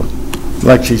it, so.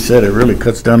 Like she said, it really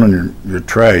cuts down on your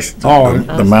trash. Oh,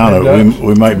 The amount of,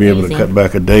 we might be able to cut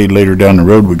back a day later down the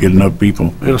road, we get enough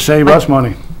people. It'll save us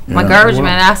money. My Yeah. garbage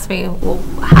man asked me, well,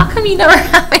 how come you never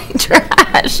have any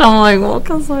trash? I'm like, well,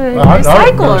 because I I've been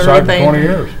recycle inside for 20 everything.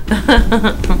 years.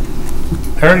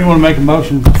 Aaron, you wanna make a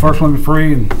motion, the first one be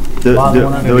free and bottom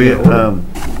one I need to order?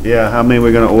 Yeah, how many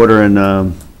we're gonna order, and,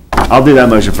 I'll do that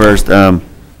motion first, to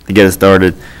get it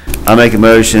started. I'll make a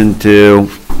motion to,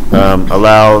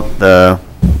 allow the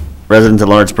residents of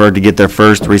Lawrenceburg to get their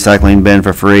first recycling bin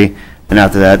for free, and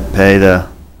after that, pay the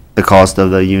cost of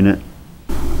the unit.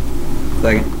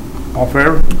 Second. All in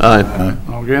favor? Aye.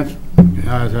 All against? Okay,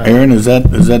 ayes have it. Aaron, is that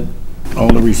all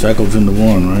the recycles into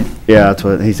one, right? Yeah, that's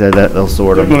what he said, that they'll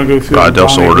sort They're them. gonna go through. Right, they'll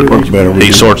sort it. Works better.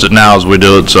 He sorts it now as we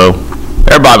do it, so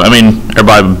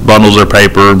everybody bundles their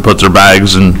paper and puts their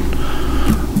bags and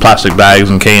plastic bags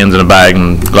and cans in a bag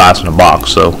and glass in a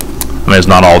box, so, it's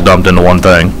not all dumped into one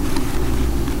thing.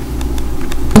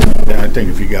 Yeah, I think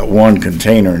if you got one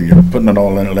container and you're putting it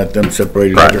all in it, let them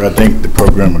separate it, Right. I think the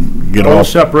program will get We'll off.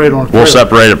 separate on. We'll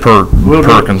separate it per We'll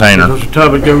do it. container. There's a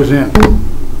tub that goes in.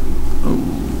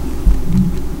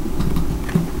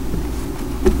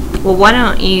 Well, why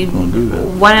don't you,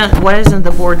 why doesn't the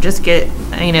board just get,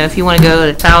 if you want to go at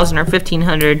 1,000 or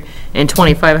 1,500 and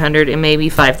 2,500 and maybe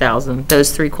 5,000,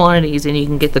 those 3 quantities, and you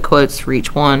can get the quotes for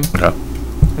each one. Okay.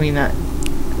 I mean, that,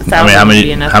 How 1,000 would be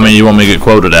many, enough. how many you want me to get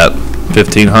quoted at?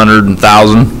 1,500,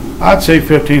 1,000? I'd say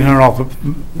 1,500 off, to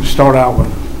start out with.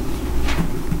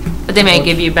 But they may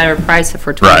give you a better price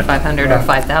for 2,500 or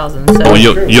 5,000, so. Well,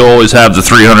 you'll always have the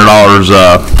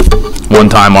 $300,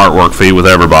 one-time artwork fee with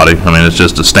everybody. It's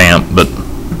just a stamp, but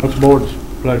What's the board's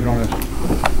pleasure on this?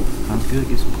 Sounds good,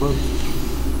 get some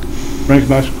quotes. Bring some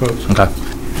nice quotes. okay.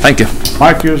 Thank you.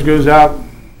 Mike, yours goes out,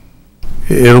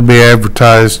 It'll be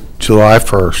advertised July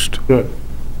 1st. good.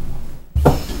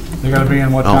 They gotta be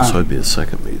in what Oh, so time? it'd be a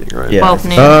second meeting, right? Yeah. 12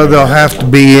 noon. They'll have to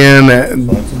be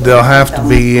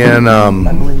in,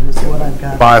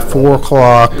 by 4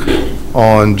 o'clock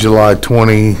on July I'll give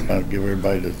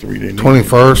everybody the 3-day.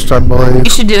 21st, I believe. You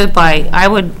should do it by, I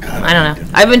don't know.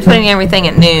 I've been putting everything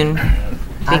at noon.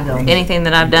 Anything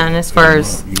that I've done as far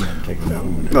as,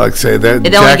 Like I say, that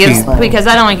it only gives, Jackie, because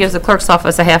that only gives the clerk's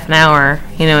office a half an hour,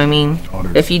 you know what I mean?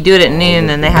 If you do it at noon,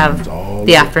 then they have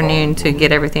the afternoon to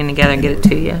get everything together and get it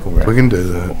to you. we can do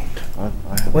that.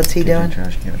 What's he doing?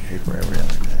 Trash can of paper every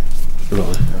other day.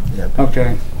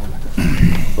 Okay.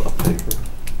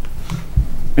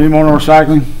 Any more on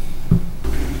recycling?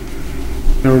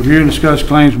 The review and discuss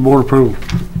claims and board approval.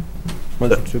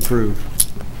 Motion to approve.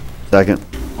 Second.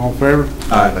 All in favor?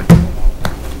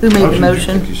 Who made the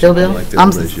motion? Bill?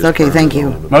 Okay, thank you.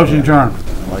 Motion adjourned.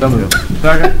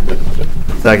 Second.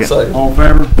 Second. All in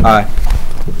favor? Aye.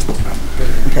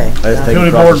 Okay. I just take Duly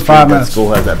it board across in the 5 street, that minutes. school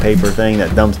has that paper thing, that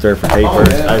dumpster for paper.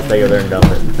 I just take it there and dump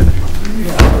it.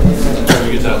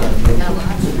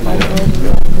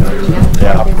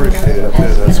 Yeah, I appreciate it,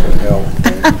 that's gonna help.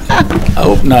 I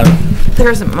hope not. There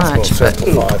isn't much, but,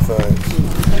 Simplify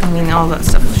things. I mean, all that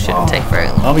stuff shouldn't take very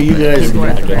long. I mean, you guys are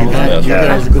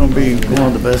gonna be one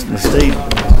of the best in the state. I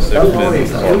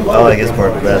like this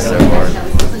part the best so far.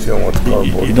 You don't want the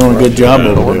cardboard. You're doing a good job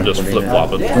over there. Just flip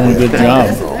flop it. Doing a good job.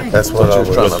 That's what I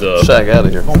was. Shag out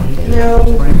of here.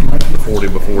 40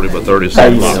 by 40 by 30 So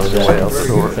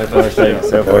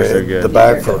far, so good. The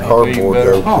bag for the cardboard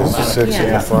though, because it sits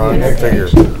in the front, I figure,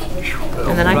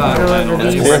 And then I can go over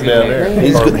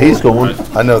these. He's going.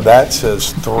 I know that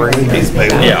says 3.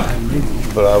 Yeah.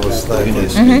 But I was thinking,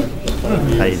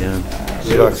 How you doing?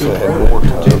 you like I said, had more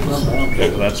times.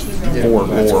 That's 4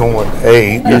 It's more. going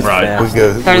 8. Right. We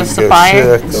go, we They're the go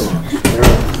supplier? 6,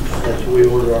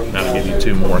 That'll give you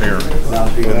 2 more here.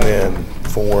 and then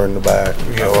 4 in the back,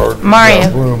 you know, or. Mario.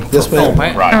 Room. Yes, ma'am.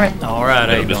 Right.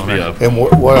 It'll just be a, And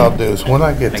what I'll do is, when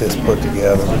I get this put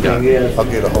together, I'll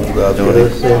get a hold of you.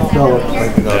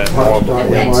 Maybe not tomorrow, but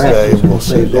Wednesday, we'll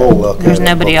see. There's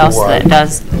nobody else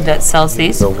that sells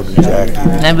these? Over to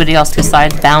Jackie. Nobody else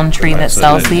besides Boundtree that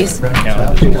sells these?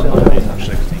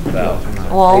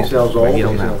 Well,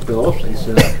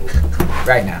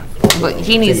 Right now. but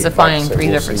he needs to find 3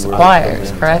 different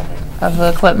suppliers, correct, of the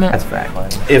equipment? That's fact.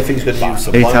 If he's gonna use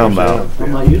What are you talking about?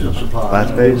 I'm not using supply.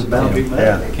 Last page?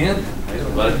 Yeah. I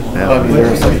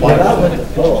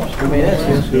mean, that's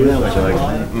just, do that, which I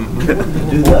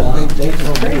do that.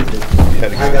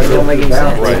 Don't make any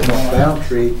sense.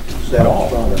 Boundtree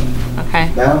sells product. Okay,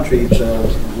 Boundtree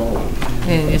sells lawn.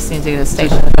 you just need to get a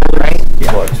station, right?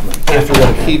 If you're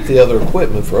gonna keep the other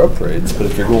equipment for upgrades, but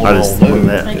if you're going I just, all new.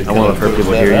 I want to hurt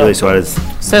people here usually, so I just.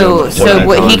 So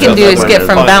what he can do is get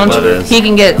from Boundtree, he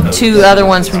can get 2 other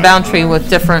ones from Boundtree with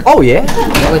different, Oh, yeah.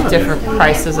 with different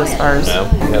prices as far as, You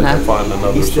have to find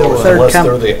another source, third unless com-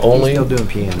 they're the only, Still doing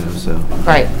piano, so.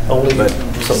 right, only source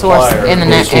supplier. in the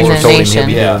nation.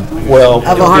 Yeah, well,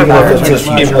 Of a hard even if drive. it's this,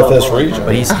 even if this region.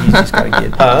 But he's just gotta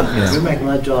get, You're making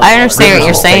that job. I understand what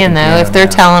you're saying, though. If they're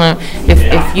telling them,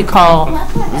 if you call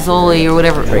Zoli or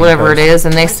whatever it is,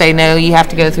 and they say, no, you have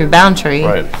to go through Boundtree.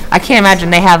 Right. I can't imagine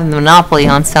they have the monopoly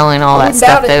on selling all that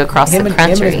stuff, though, across the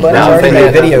country. buddies already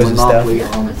made videos and stuff.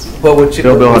 Well, what you.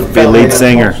 Bill has to be a lead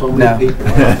singer. So No. many people.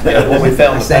 What we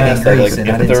found in the Sang in past, like, Greece, and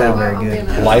I if didn't sound they're very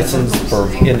good. licensed for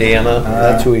Indiana,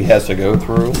 that's who he has to go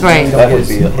through. Right. That would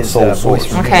be a His sole voice source.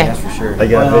 from me, Okay. that's for sure. I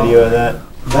got a video of that.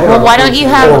 Well, why don't you Or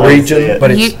have, region.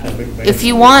 But you, it's if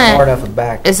you hard want, enough with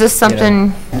back. is this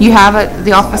something you have at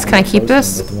the office? Can I keep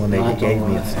this? The one they gave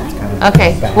me, it's kind of.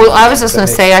 Okay, well, I was just gonna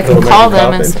say, I can call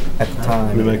them and, At the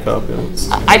time. We make copies.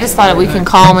 I just thought we can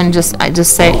call them and just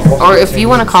say, or if you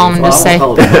wanna call them and just say,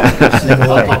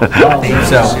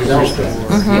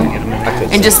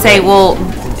 and just say, well,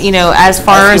 you know, as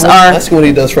far as our, Ask what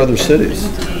he does for other cities.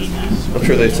 I'm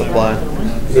sure they supply.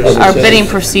 our bidding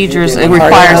procedures, it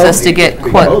requires us to get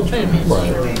quote.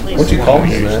 Once you call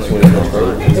him and ask what he does for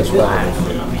other cities.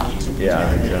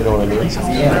 Yeah. You know what I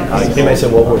mean? He may say,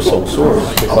 well, we're sole source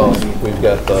because we've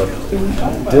got the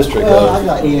district Well, I of.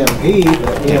 got EMP.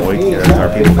 Can't wait to hear our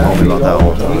people call me about that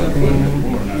all the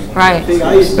time. Right.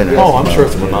 I used to, Oh, I'm sure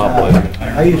it's a monopoly.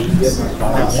 I used to get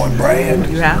my One brand.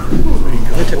 You have?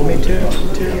 It took me 2 years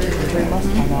or 3 months.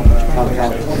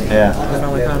 Yeah. Then I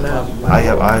found out. I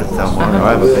have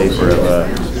a paper of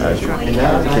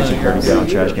kitchen curtain down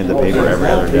trash can, the paper every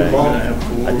other day.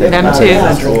 Them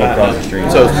too. All across the street.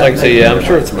 So it's like I say, yeah, I'm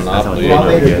sure it's a monopoly.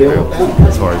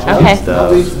 As far as Okay.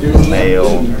 stuff,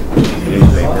 mail,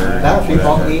 newspaper. Boundtree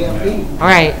bought EMP. All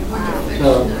right.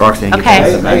 Roxanne, Okay.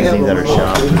 get the magazines that are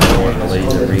shopped, and I want the lady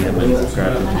to read them and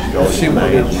grab them. See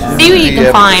what you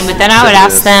can find, but then I would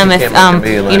ask them if,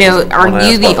 you know, are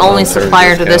you the only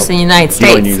supplier to this in the United You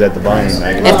and States? you got the buying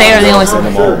magazines. If they are the only, Send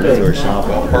them all to her shop.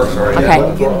 okay,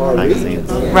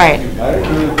 Magazines. right.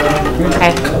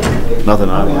 Okay, Nothing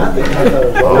on it.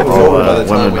 All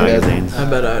women magazines. I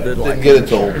bet I didn't get it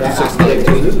till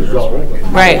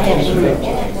 6:19. right.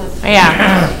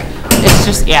 Yeah. It's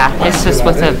just, it's just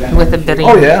with the bidding.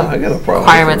 Oh, yeah, I got a problem.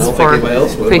 Requirements I don't think for anybody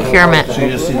else would. procurement. She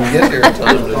just didn't get here in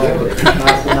time to do it.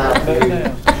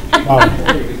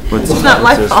 What's It's not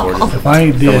my this fault. for? If I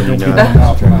ain't dead, don't keep my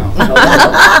mouth around.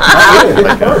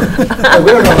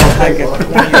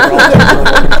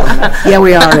 Yeah,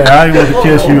 we are. Yeah, I ain't gonna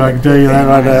kiss you, I can tell you that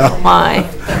right now. Why?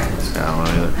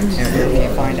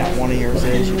 Find out one of yours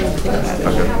is, you gotta take that.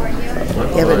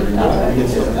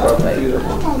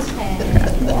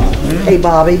 Hey,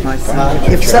 Bobby,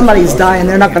 if somebody's dying,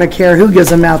 they're not gonna care who gives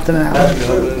them out the mouth.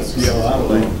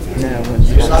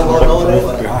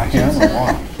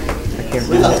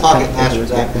 We got pocket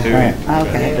passwords out there.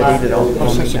 Okay, But he did all the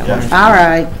phones that one. all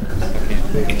right.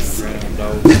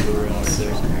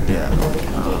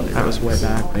 That was way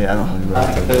back. Yeah, I don't think we're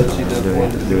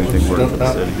do anything for the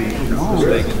city.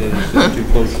 Too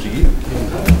close to you.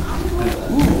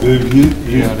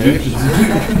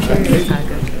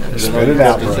 Spit it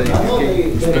out, bro. Public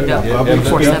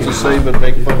Nothing to say but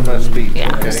make fun of my speech.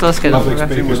 Yeah, so let's get Public over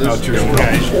speaking is not your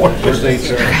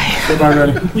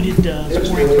We did,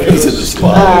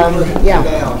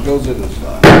 Yeah. Goes in his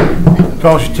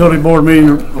call utility board meeting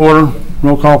order,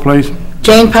 roll call, please.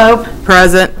 Jane Pope.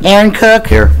 Present. Aaron Cook.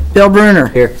 Here. Bill Bruner.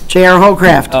 Here. J.R.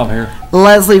 Holcraft. I'm here.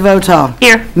 Leslie Votaw.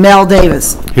 here. Mel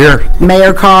Davis. Here.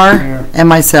 Mayor Carr. Here. And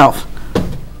myself.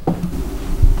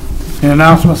 Any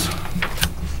announcements?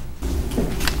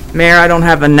 Mayor, I don't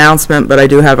have an announcement, but I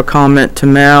do have a comment to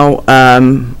Mel.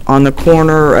 On the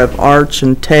corner of Arch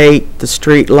and Tate, the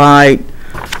street light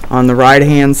on the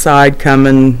right-hand side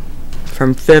coming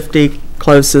from 50,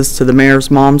 closest to the mayor's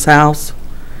mom's house,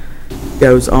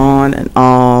 goes on and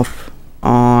off,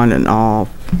 on and off.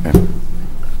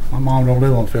 My mom don't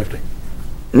live on 50.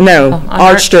 No, on Arch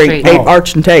Arch Street, Street. 8 Oh.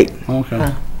 Arch and Tate.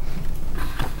 Okay.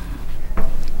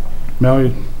 Mel,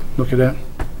 you look at that?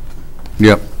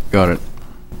 Yep, got it.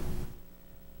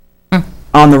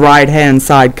 On the right-hand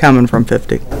side coming from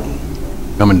 50.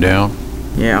 Coming down.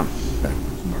 Yeah.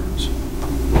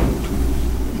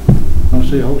 I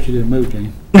see, I hope she didn't move,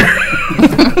 Jane.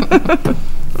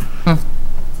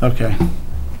 Okay.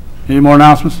 Any more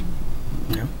announcements?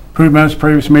 Approved minutes,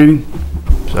 previous meeting?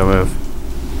 So move.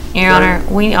 Your Honor,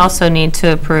 we also need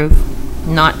to approve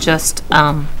not just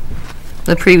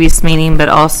the previous meeting, but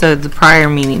also the prior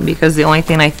meeting, because the only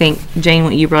thing I think, Jane,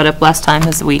 what you brought up last time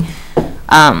is we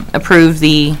approved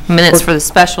the minutes for the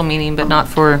special meeting, but not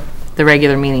for the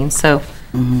regular meeting. So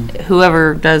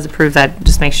whoever does approve that,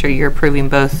 just make sure you're approving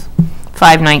both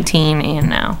 5/19 and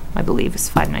now, I believe it's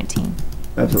 5/19.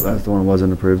 That's the one that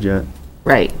wasn't approved yet.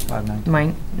 Right.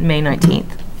 May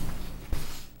 19th.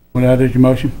 Want to add to your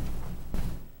motion?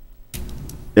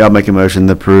 Yeah, I'll make a motion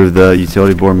to approve the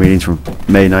utility board meetings from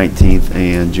May 19th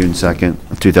and June 2nd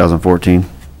of 2014.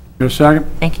 Your second?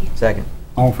 Thank you. Second.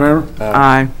 All in favor?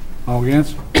 Aye. All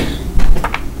against?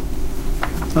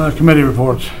 Committee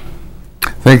reports.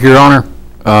 Thank you, Your Honor.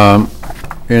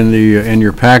 In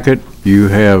your packet, you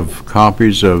have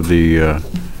copies of the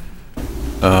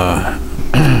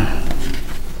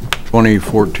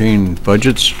 2014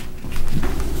 budgets.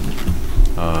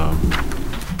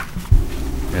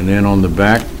 And then on the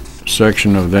back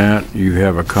section of that, you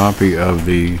have a copy of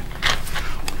the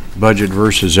budget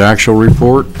versus actual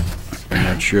report, and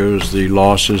that shows the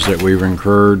losses that we've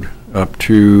incurred up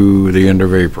to the end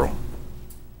of April,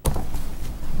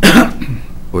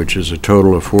 which is a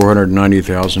total of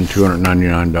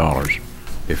 $490,299.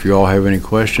 If you all have any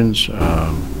questions, you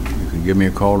can give me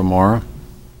a call tomorrow,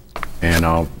 and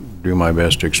I'll do my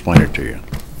best to explain it to you.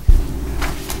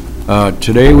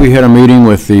 Today, we had a meeting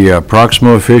with the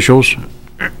Proximo officials,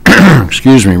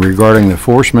 excuse me, regarding the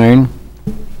force main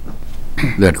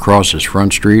that crosses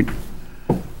Front Street.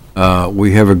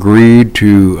 We have agreed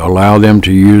to allow them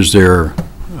to use their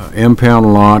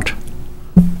impound lot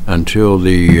until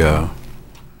the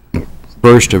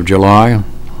 1st of July,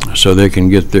 so they can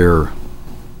get their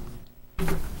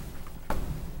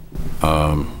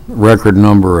record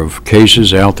number of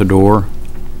cases out the door.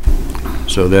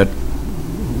 So that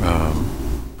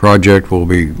project will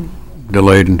be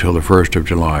delayed until the 1st of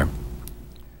July.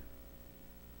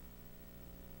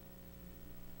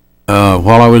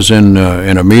 While I was in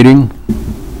a meeting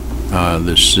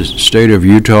The state of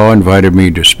Utah invited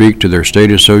me to speak to their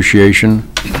state association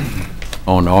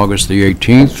on August the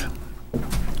 18th.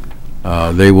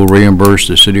 They will reimburse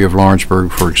the city of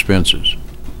Lawrenceburg for expenses.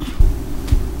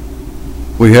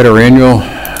 We had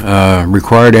our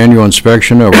required annual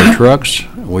inspection of our trucks.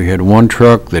 We had one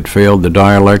truck that failed the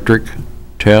dielectric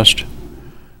test.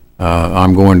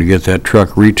 I'm going to get that truck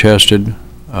retested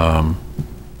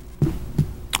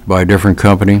by a different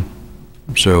company.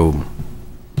 So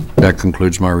that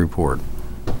concludes my report.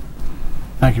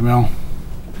 Thank you, Mel.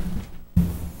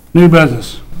 New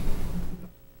business?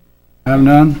 Have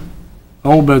none?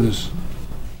 Old business?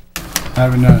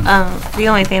 Having none? The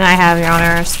only thing I have, Your Honor,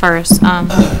 as far as,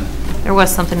 there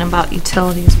was something about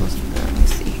utilities, wasn't there? Let me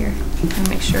see here. Let me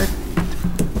make sure.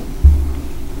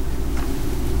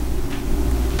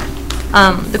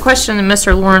 The question that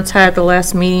Mr. Lawrence had at the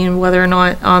last meeting, whether or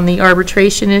not on the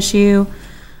arbitration issue,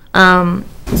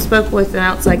 spoke with an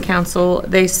outside counsel.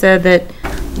 They said that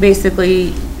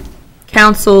basically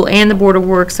council and the Board of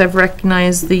Works have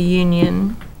recognized the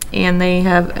union and they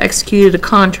have executed a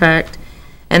contract,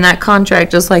 and that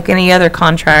contract, just like any other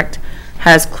contract,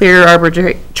 has clear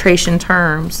arbitration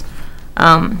terms,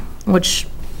 which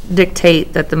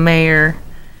dictate that the mayor,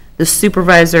 the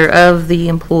supervisor of the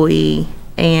employee,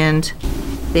 and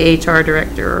the HR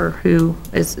director or who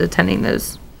is attending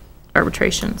those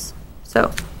arbitrations.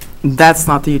 So That's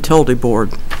not the utility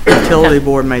board. The utility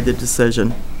board made the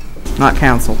decision, not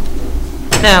council.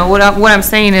 no, what I'm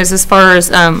saying is, as far as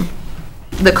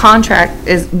the contract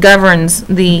governs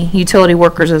the utility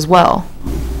workers as well.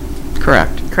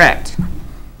 Correct. Correct.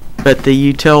 But the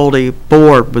utility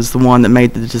board was the one that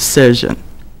made the decision,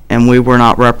 and we were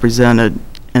not represented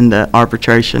in the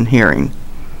arbitration hearing.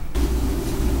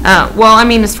 Well, I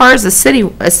mean, as far as the city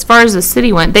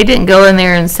went, they didn't go in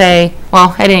there and say,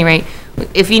 well, at any rate,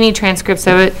 if you need transcripts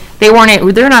of it, they weren't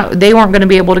going to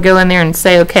be able to go in there and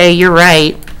say, okay, you're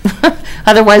right.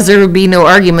 Otherwise, there would be no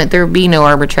argument. There would be no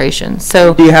arbitration.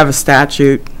 So, Do you have a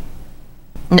statute?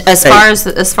 as far as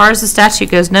the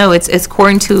statute goes, no, it's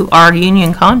according to our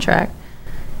union contract,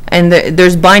 and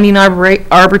there's binding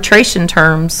arbitration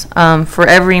terms for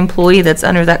every employee that's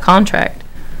under that contract.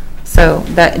 So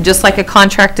that, just like a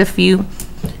contract, if you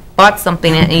bought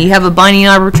something and you have a binding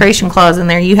arbitration clause in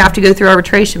there, you have to go through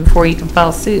arbitration before you can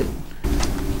file suit.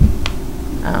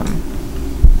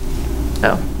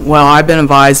 Well, I've been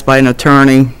advised by an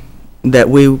attorney that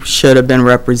we should have been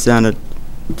represented,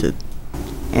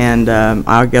 and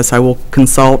I guess I will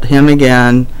consult him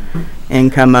again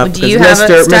and come up. Do you have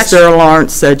a statute? Mr.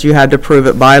 Lawrence said you had to prove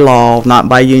it by law, not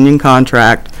by union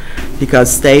contract,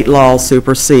 because state law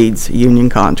supersedes union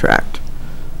contract.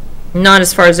 Not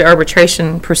as far as the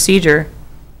arbitration procedure.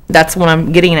 That's what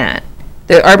I'm getting at.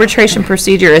 The arbitration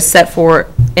procedure is set for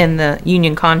in the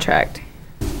union contract.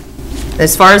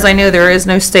 As far as I know, there is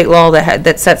no state law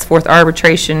that sets forth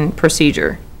arbitration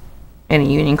procedure in a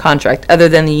union contract, other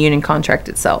than the union contract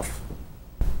itself.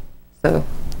 So,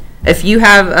 if you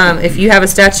have a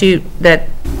statute that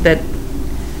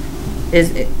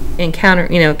is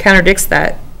contradicts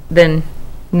that, then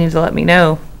you need to let me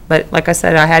know. But like I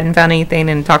said, I hadn't found anything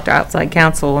and talked to outside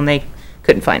counsel, and they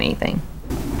couldn't find anything.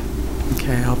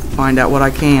 Okay, I'll find out what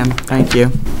I can. Thank you.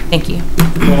 Thank you.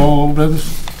 Old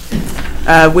business?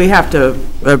 We have to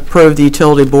approve the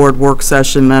utility board work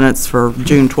session minutes for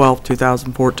June 12th,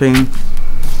 2014.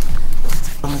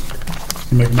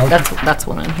 Make a motion? That's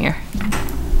what I'm here.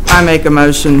 I make a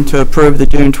motion to approve the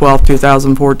June 12th,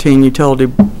 2014 utility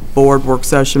board work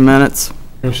session minutes.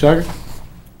 Your second?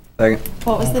 Second.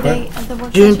 What was the date of the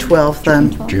work June session? 12th,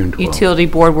 then. June 12th. Utility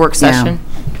board work session.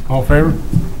 All in favor?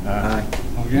 Aye.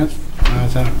 All against?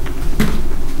 Ayes have it.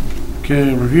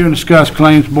 Okay, review and discuss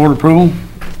claims board approval.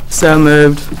 So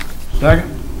moved. Second?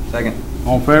 Second.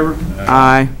 All in favor?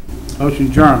 Aye. Motion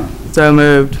adjourned. So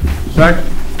moved. Second?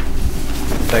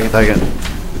 Second. Second.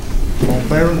 All in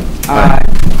favor? Aye.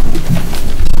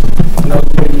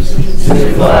 To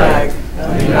the flag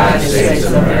of the United States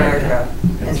of America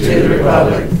and to the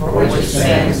republic for which it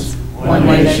stands, one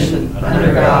nation,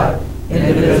 under God,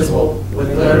 indivisible,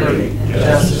 with liberty and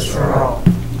justice for all.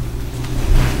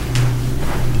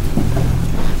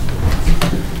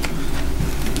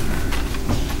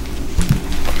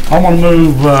 I'm gonna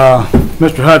move,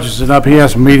 Mr. Hutchinson up. He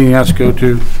has a meeting he has to go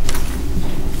to,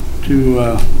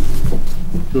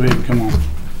 go ahead, come on.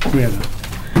 Go ahead.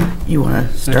 You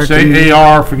want to start? Say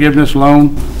AR forgiveness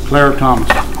loan, Claire Thomas.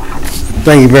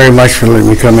 Thank you very much for letting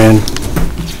me come in.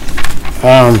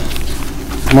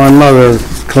 My mother,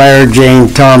 Claire Jane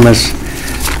Thomas,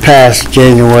 passed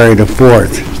January the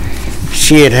 4th.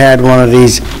 She had had one of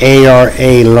these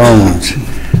ARA loans.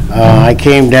 I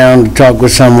came down to talk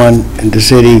with someone in the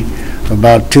city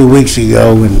about 2 weeks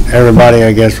ago, and everybody,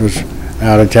 I guess, was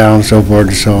out of town, so forth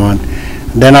and so on.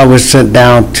 Then I was sent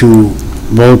down to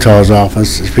Votal's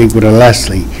office to speak with a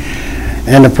Leslie.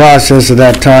 In the process of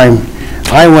that time,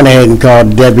 I went ahead and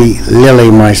called Debbie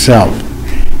Lilly myself,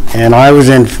 and I was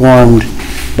informed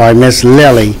by Miss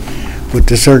Lilly with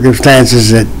the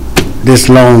circumstances that this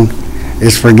loan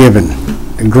is forgiven.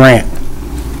 The grant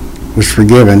was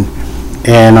forgiven,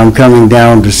 and I'm coming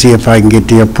down to see if I can get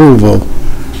the approval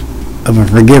of a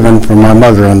forgiven for my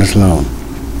mother on this loan.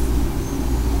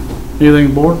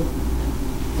 Anything, board?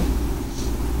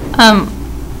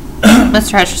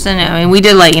 Mr. Hutcherson, I mean, we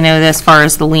did let you know that as far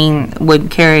as the lien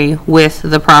would carry with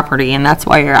the property, and that's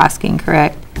why you're asking,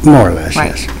 correct? More or less,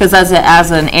 Right. yes. Because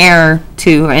as an heir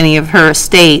to any of her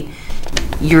estate,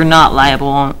 you're not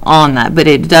liable on that, but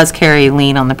it does carry a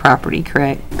lien on the property,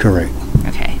 correct? Correct.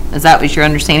 Okay. Is that what your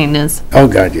understanding is? Oh,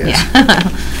 God, yes.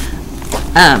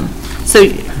 Yeah. So,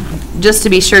 just to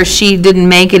be sure, she didn't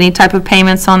make any type of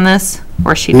payments on this,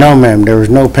 or she did? No, ma'am, there was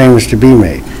no payments to be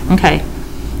made. Okay.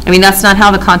 I mean, that's not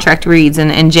how the contract reads,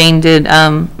 and Jane did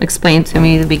explain to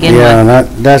me to begin with. Yeah, and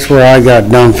that's where I got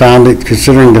dumbfounded,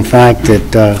 considering the fact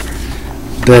that,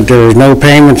 that there was no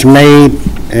payments made,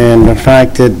 and the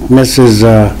fact that Mrs.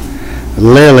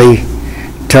 Lilly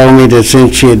told me that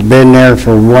since she had been there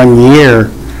for 1 year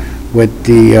with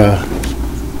the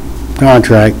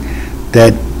contract,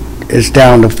 that it's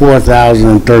down to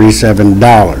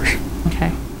 $4,037.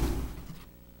 Okay.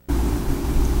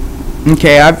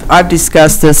 Okay, I've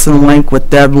discussed this in link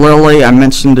with Deb Lilly. I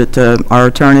mentioned it to our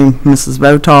attorney, Mrs.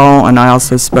 Votal, and I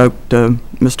also spoke to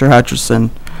Mr.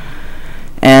 Hutcherson.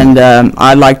 And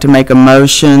I'd like to make a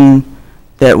motion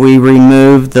that we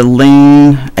remove the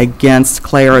lien against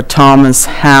Clara Thomas'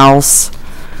 house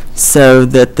so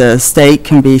that the estate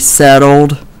can be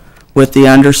settled with the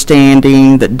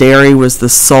understanding that Derry was the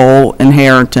sole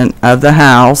inheritant of the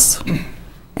house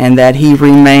and that he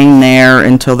remain there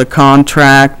until the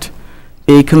contract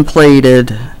be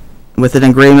completed with an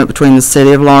agreement between the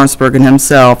city of Lawrenceburg and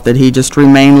himself that he just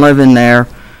remain living there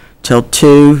till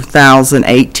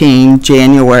 2018,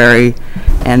 January,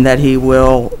 and that he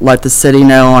will let the city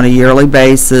know on a yearly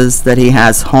basis that he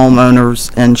has homeowner's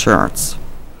insurance.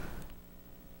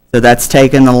 So that's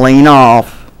taking the lien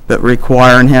off, but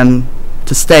requiring him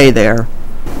to stay there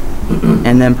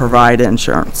and then provide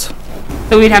insurance.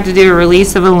 So we'd have to do a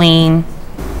release of a lien,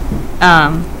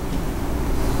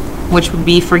 which would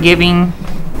be forgiving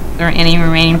or any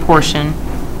remaining portion.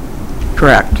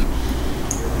 Correct.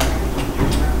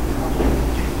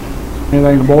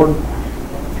 Anything, the board?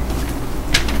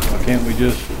 Why can't we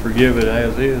just forgive it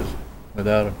as is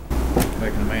without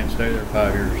making a man stay there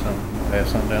 5 years or something, pass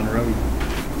something down the road?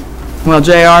 Well,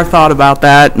 JR thought about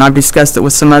that, and I've discussed it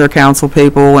with some other council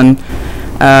people, and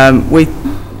we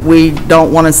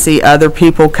don't want to see other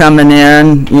people coming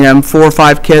in. You know, 4 or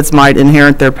 5 kids might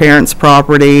inherit their parents'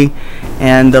 property,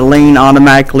 and the lien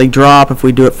automatically drop. If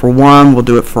we do it for one, we'll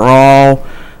do it for all.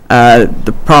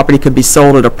 The property could be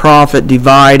sold at a profit,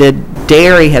 divided.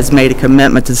 Derry has made a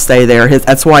commitment to stay there.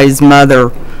 That's why his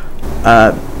mother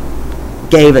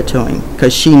gave it to him,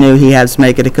 because she knew he has to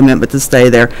make it a commitment to stay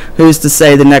there. Who's to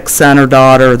say the next son or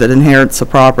daughter that inherits the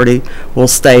property will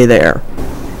stay there?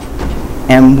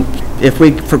 And if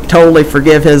we totally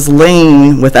forgive his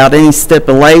lien without any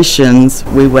stipulations,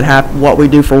 we would have, what we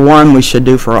do for one, we should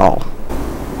do for all.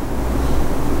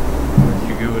 Where did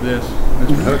you go with this,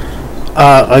 Mr. Hooks?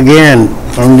 Again,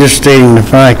 I'm just stating the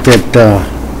fact that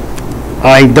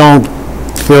I don't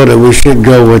feel that we should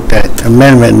go with that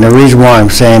amendment, and the reason why I'm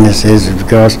saying this is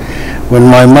because when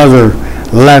my mother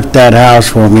left that house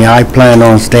for me, I plan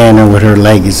on staying there with her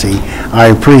legacy. I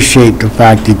appreciate the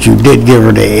fact that you did give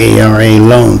her the ARA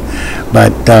loan,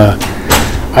 but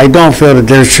I don't feel that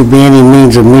there should be any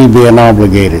means of me being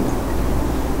obligated.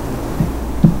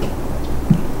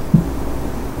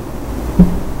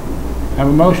 Have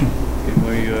a motion. Can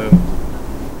we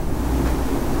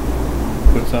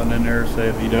put something in there, say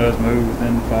if he does move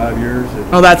within 5 years?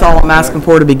 Oh, that's all I'm asking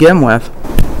for to begin with.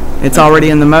 It's already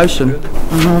in the motion.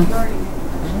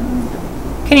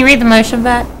 Can you read the motion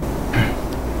back?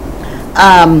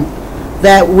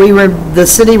 That the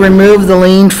city remove the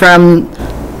lien from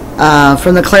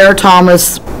the Clara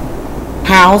Thomas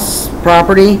house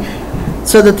property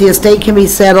so that the estate can be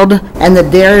settled and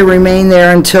that Derry remain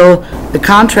there until the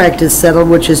contract is settled,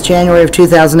 which is January of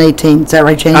 2018. Is that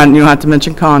right, Jane? And you have to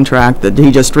mention contract, that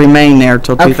he just remain there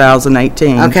till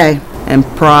 2018. Okay. And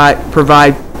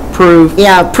provide proof.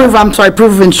 Yeah, proof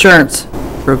of insurance.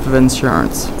 proof of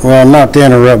insurance. Well, not to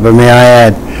interrupt, but may I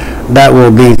add, that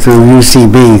will be through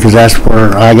UCB, because that's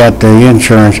where I got the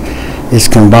insurance. It's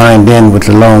combined in with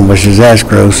the loan, which is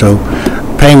escrow, so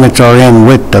payments are in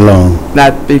with the loan.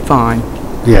 That'd be fine.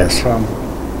 Yes.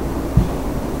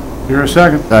 Here a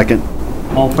second. Second.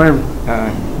 All in favor?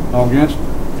 Aye. All against?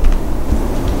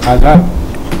 Ayes have it.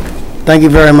 Thank you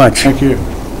very much. Thank you.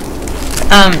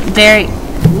 Barry,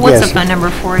 what's Yes. the phone number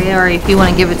for you, or if you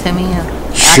want to give it to me?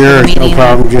 After Sure, the no meeting?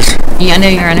 problem, just Yeah, I know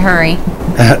you're in a hurry.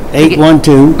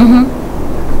 812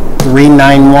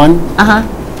 391 Uh-huh.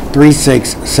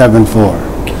 3674.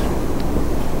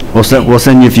 We'll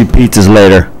send you a few pizzas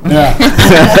later. Yeah. I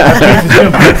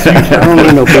don't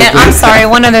need no And I'm sorry,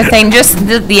 one other thing, just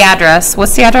the address.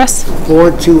 What's the address?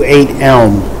 428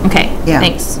 Elm. Okay, Yeah.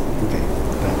 thanks.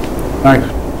 Thanks.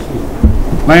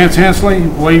 Lance Hensley,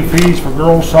 waive fees for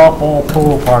girls softball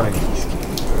pool party.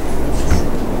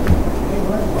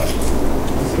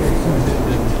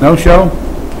 No show?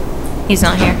 He's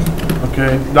not here.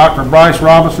 Okay. Dr. Bryce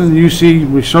Robinson, UC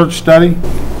Research Study.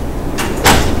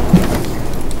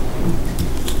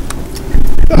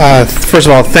 First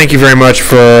of all, thank you very much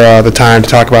for the time to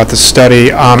talk about this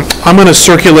study. I'm going to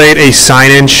circulate a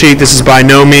sign-in sheet. This is by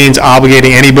no means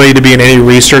obligating anybody to be in any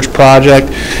research project,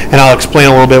 and I'll explain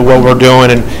a little bit what we're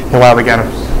doing and why we got it.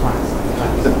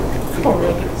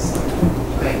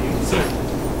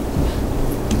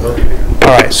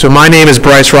 All right, so my name is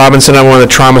Bryce Robinson. I'm one of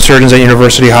the trauma surgeons at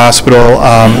University Hospital.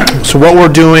 So what we're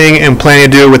doing and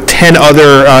planning to do with 10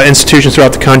 other institutions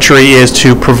throughout the country is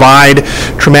to provide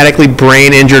traumatically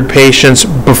brain-injured patients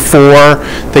before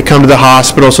they come to the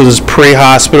hospital. So this is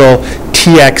pre-hospital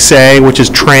TXA, which is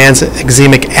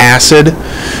tranexamic acid.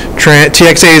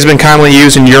 TXA has been commonly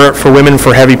used in Europe for women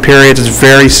for heavy periods. It's a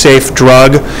very safe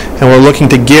drug, and we're looking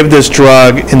to give this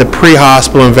drug in the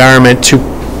pre-hospital environment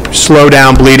to slow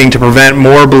down bleeding, to prevent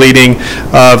more bleeding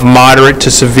of moderate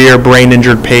to severe brain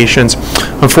injured patients.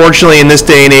 Unfortunately, in this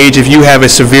day and age, if you have a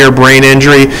severe brain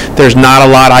injury, there's not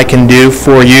a lot I can do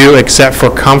for you except for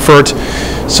comfort,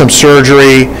 some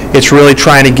surgery. It's really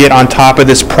trying to get on top of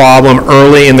this problem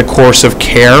early in the course of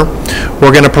care.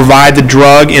 We're going to provide the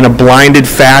drug in a blinded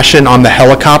fashion on the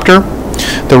helicopter.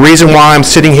 The reason why I'm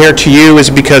sitting here to you is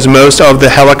because most of the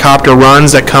helicopter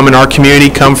runs that come in our community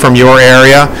come from your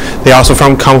area. They also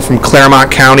come from Claremont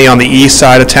County on the east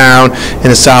side of town and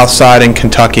the south side in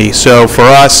Kentucky. So for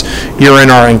us, you're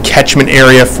in our catchment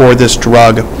area for this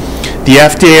drug. The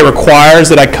FDA requires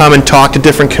that I come and talk to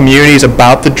different communities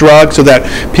about the drug so that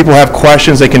people have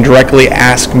questions they can directly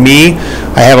ask me.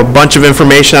 I have a bunch of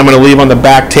information I'm going to leave on the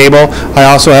back table. I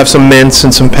also have some mints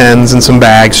and some pens and some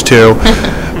bags too.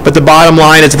 But the bottom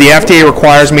line is the FDA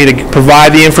requires me to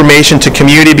provide the information to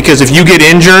community because if you get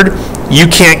injured, you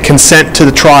can't consent to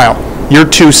the trial. You're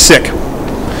too sick.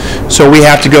 So we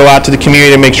have to go out to the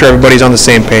community and make sure everybody's on the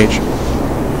same page.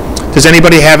 Does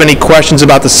anybody have any questions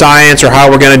about the science or how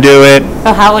we're going to do it?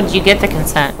 So how would you get the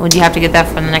consent? Would you have to get that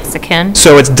from the next of kin?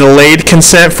 So it's delayed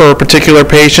consent for a particular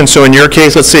patient. So in your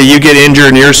case, let's say you get injured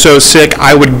and you're so sick,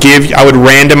 I would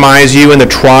randomize you in the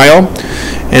trial.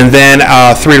 And then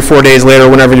 3 to 4 days later,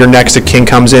 whenever your next of kin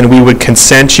comes in, we would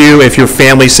consent you. If your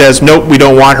family says, nope, we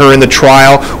don't want her in the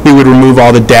trial, we would remove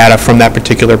all the data from that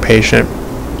particular patient.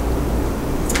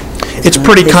 It's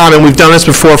pretty common. We've done this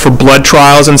before for blood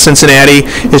trials in Cincinnati.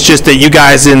 It's just that you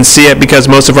guys didn't see it because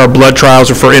most of our blood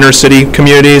trials are for inner city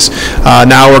communities.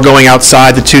 Now we're going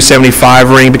outside the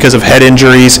 275 ring because of head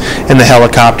injuries and the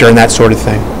helicopter and that sort of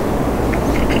thing.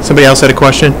 Somebody else had a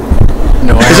question?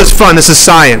 No, This is fun. This is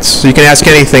science. So you can ask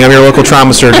anything. I'm your local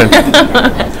trauma surgeon.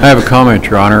 I have a comment,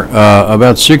 Your Honor.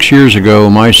 About 6 years ago,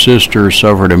 my sister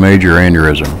suffered a major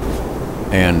aneurysm.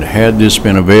 And had this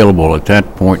been available at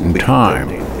that point in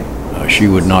time, she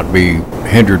would not be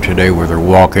hindered today with her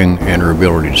walking and her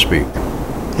ability to speak.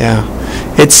 Yeah.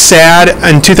 It's sad.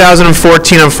 In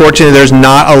 2014, unfortunately, there's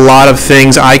not a lot of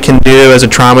things I can do as a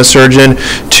trauma surgeon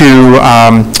to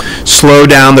slow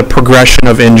down the progression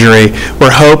of injury.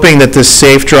 We're hoping that this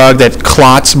safe drug that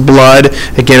clots blood,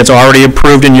 again, it's already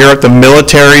approved in Europe. The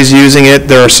military's using it.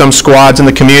 There are some squads in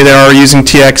the community that are using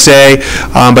TXA.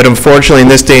 But unfortunately, in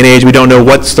this day and age, we don't know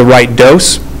what's the right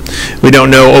dose. We don't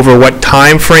know over what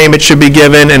time frame it should be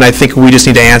given, and I think we just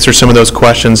need to answer some of those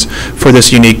questions for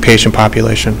this unique patient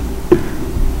population.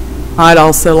 I'd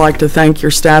also like to thank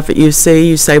your staff at UC.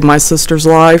 You saved my sister's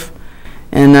life.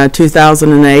 In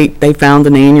 2008, they found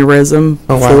an aneurysm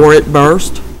before it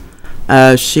burst.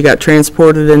 She got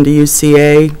transported into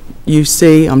UC,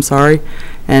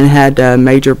 and had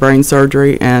major brain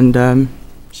surgery, and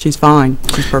she's fine.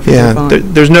 She's perfectly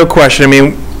fine. There's no question. I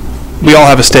mean, we all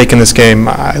have a stake in this game.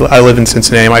 I live in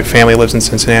Cincinnati. My family lives in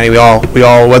Cincinnati. We all,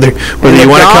 whether you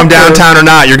want to come downtown or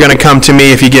not, you're going to come to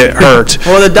me if you get hurt.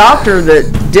 Well, the doctor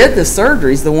that did the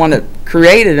surgery is the one that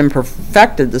created and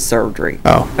perfected the surgery.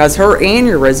 Oh. Because her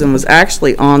aneurysm was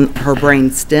actually on her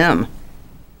brain stem.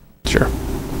 Sure.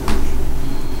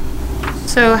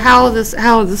 So how will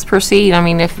this proceed? I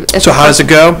mean, if So how does it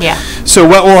go? Yeah. So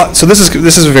this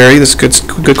is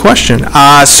a good question.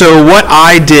 So what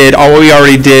I did, all we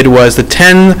already did was the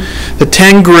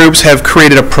 10 groups have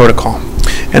created a protocol.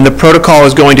 And the protocol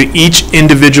is going to each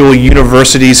individual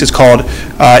universities. It's called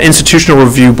Institutional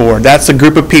Review Board. That's a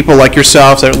group of people like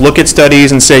yourselves that look at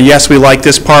studies and say, yes, we like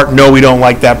this part. No, we don't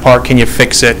like that part. Can you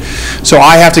fix it? So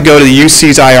I have to go to the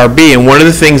UC's IRB. And one of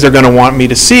the things they're going to want me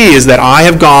to see is that I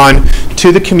have gone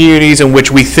to the communities in which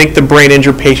we think the brain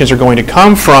injury patients are going to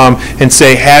come from and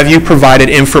say, have you provided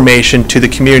information to the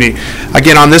community?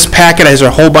 Again, on this packet, there's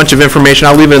a whole bunch of information.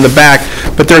 I'll leave it in the back.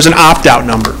 But there's an opt-out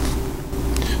number.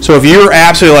 So if you're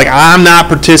absolutely like, I'm not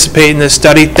participating in this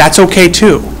study, that's okay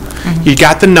too. You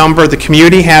got the number, the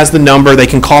community has the number, they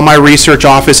can call my research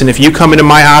office, and if you come into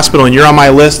my hospital and you're on my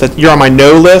list, that you're on my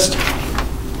no list,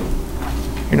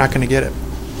 you're not going to get it.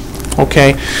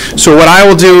 Okay, so what I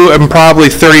will do in probably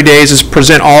 30 days is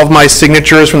present all of my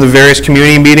signatures from the various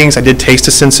community meetings. I did Taste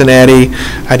of Cincinnati,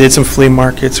 I did some flea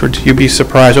markets, you'd be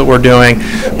surprised what we're doing.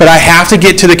 But I have to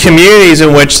get to the communities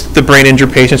in which the brain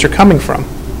injury patients are coming from.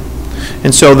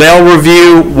 And so they'll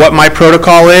review what my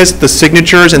protocol is, the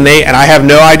signatures, and I have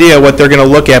no idea what they're going to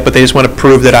look at, but they just want to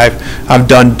prove that I've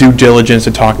done due diligence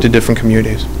to talk to different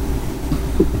communities.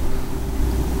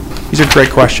 These are great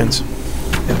questions.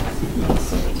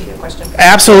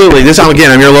 Absolutely.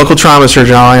 I'm your local trauma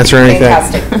surgeon. I'll answer anything.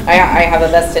 Fantastic. I have a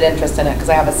vested interest in it because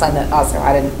I have a son that also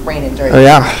had a brain injury. Oh,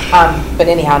 yeah. But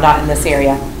anyhow, not in this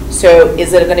area. So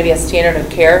is it going to be a standard of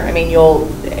care? I mean,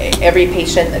 every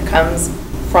patient that comes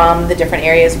from the different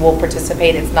areas will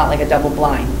participate. It's not like a double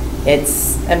blind.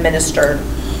 It's administered.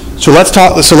 So let's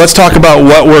talk about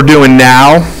what we're doing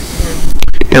now,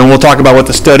 and we'll talk about what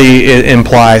the study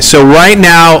implies. So right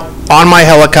now, on my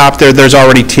helicopter, there's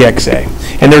already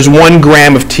TXA, and there's 1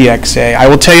 gram of TXA. I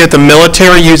will tell you that the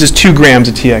military uses 2 grams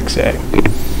of TXA.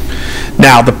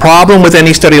 Now, the problem with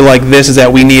any study like this is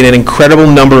that we need an incredible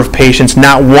number of patients.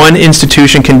 Not one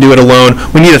institution can do it alone.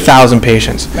 We need 1,000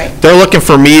 patients. Right. They're looking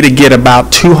for me to get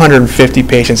about 250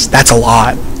 patients. That's a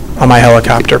lot on my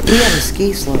helicopter. We have a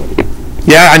ski slope.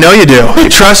 Yeah, I know you do.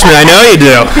 Trust me, I know you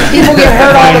do. People get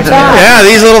hurt all the time. Yeah,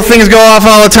 these little things go off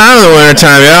all the time in the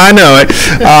wintertime. Yeah, I know it.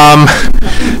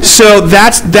 So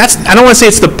that's I don't want to say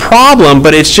it's the problem,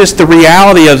 but it's just the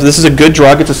reality of this is a good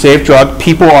drug, it's a safe drug,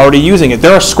 people are already using it.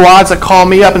 There are squads that call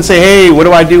me up and say, hey, what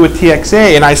do I do with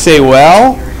TXA? And I say,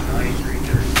 well,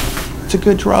 it's a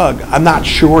good drug. I'm not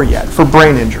sure yet for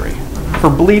brain injury. For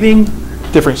bleeding,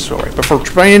 different story. But for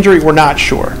brain injury, we're not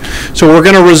sure. So we're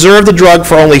going to reserve the drug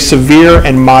for only severe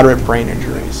and moderate brain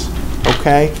injuries.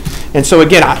 Okay? And so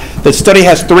again, the study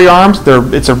has 3 arms.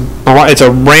 It's a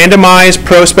randomized,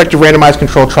 prospective randomized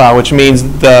control trial, which means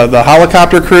the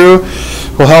helicopter crew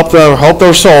will help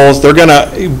their souls. They're going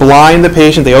to blind the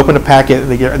patient. They open a packet.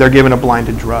 They're given a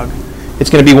blinded drug. It's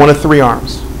going to be one of 3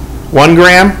 arms: 1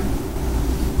 gram,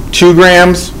 2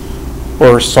 grams,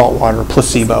 or salt water,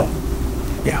 placebo.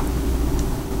 Yeah.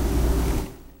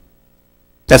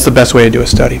 That's the best way to do a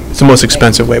study. It's the most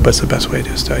expensive way, but it's the best way to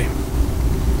do a study.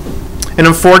 And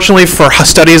unfortunately, for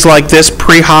studies like this,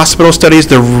 pre-hospital studies,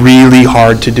 they're really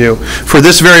hard to do. For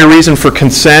this very reason, for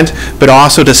consent, but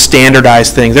also to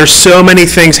standardize things. There's so many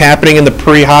things happening in the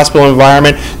pre-hospital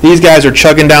environment. These guys are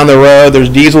chugging down the road. There's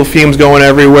diesel fumes going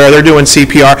everywhere. They're doing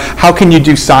CPR. How can you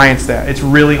do science there? It's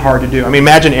really hard to do. I mean,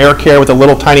 imagine air care with a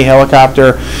little tiny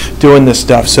helicopter doing this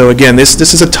stuff. So again, this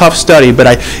is a tough study,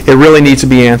 but it really needs to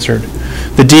be answered.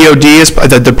 The DoD,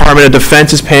 the Department of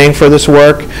Defense, is paying for this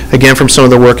work, again, from some of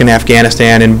the work in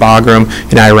Afghanistan and Bagram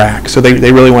in Iraq. So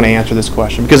they really want to answer this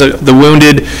question because the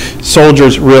wounded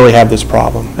soldiers really have this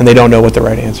problem, and they don't know what the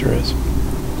right answer is.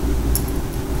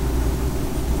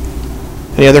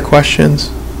 Any other questions?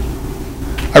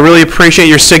 I really appreciate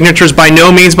your signatures. By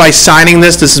no means by signing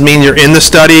this does this mean you're in the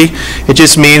study. It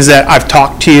just means that I've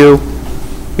talked to you,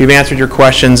 we've answered your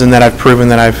questions, and that I've proven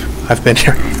that I've been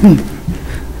here.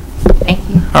 Thank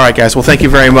you. All right, guys. Well, thank you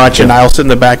very much, and I'll sit in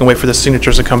the back and wait for the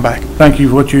signatures to come back. Thank you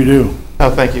for what you do. Oh,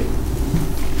 thank you.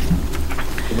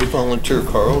 Can we volunteer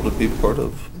Carl to be part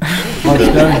of?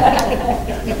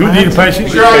 You need a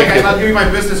patient? Sure, I'll give you my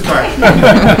business card.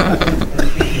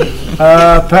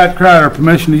 Pat Crowder,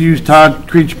 permission to use Todd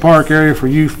Creech Park area for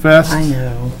Youth Fest. I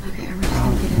know.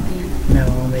 No,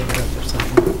 I'll make it up or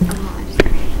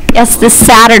something. Yes, this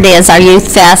Saturday is our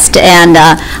Youth Fest, and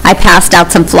I passed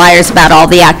out some flyers about all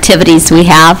the activities we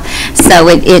have, so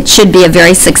it should be a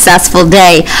very successful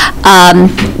day.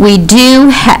 We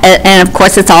do, and of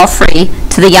course, it's all free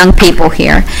to the young people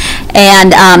here.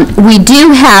 And we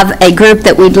do have a group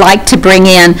that we'd like to bring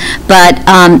in, but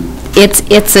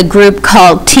it's a group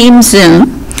called Team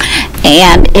Zoom,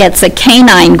 and it's a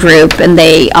canine group, and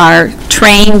they are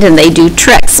trained and they do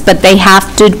tricks, but they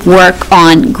have to work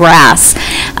on grass.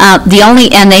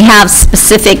 And they have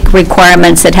specific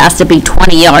requirements. It has to be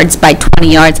 20 yards by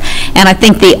 20 yards. And I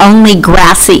think the only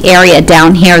grassy area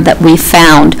down here that we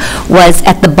found was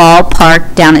at the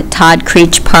ballpark down at Todd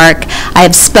Creech Park. I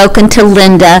have spoken to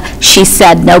Linda. She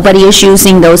said nobody is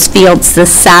using those fields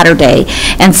this Saturday.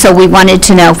 And so we wanted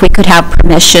to know if we could have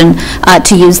permission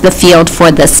to use the field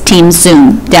for this Team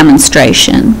Zoom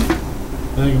demonstration.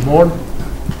 Thank you, board.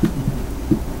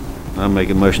 I'll make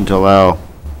a motion to allow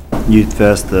Youth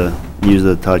Fest to use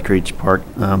the Todd Creech Park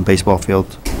baseball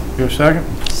field. Your second?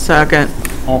 Second.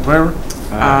 All in favor?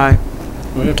 Aye.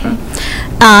 Go ahead, Pat.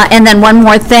 And then one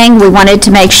more thing, we wanted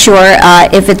to make sure,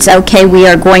 if it's okay, we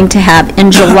are going to have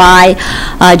in July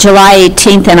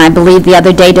 18th, and I believe the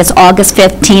other date is August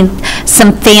 15th,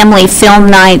 some family film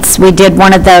nights. We did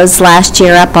one of those last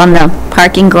year up on the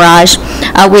parking garage.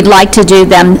 We'd like to do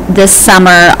them this summer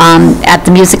at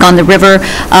the Music on the River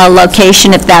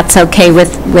location, if that's okay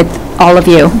with all of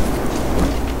you.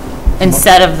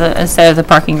 Instead of the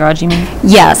parking garage, you mean?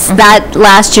 Yes, that,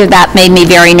 last year, that made me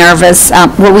very nervous.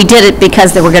 Well, we did it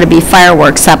because there were going to be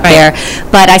fireworks up there,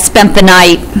 but I spent the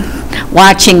night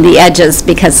watching the edges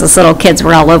because those little kids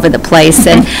were all over the place,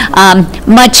 and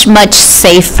much, much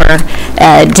safer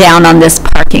down on this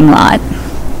parking lot.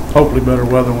 Hopefully better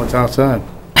weather than what's outside.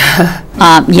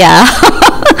 Yeah,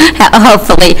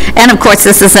 hopefully. And of course,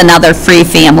 this is another free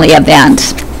family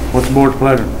event. What's the board's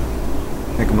pleasure?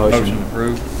 Make a motion to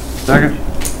approve. Second?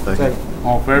 Second.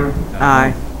 All in favor?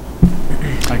 Aye.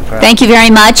 Thank you, Pat. Thank you very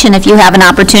much, and if you have an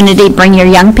opportunity, bring your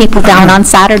young people down on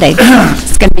Saturday.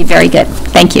 It's going to be very good.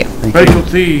 Thank you.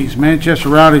 Specialties, Manchester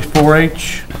Rowdies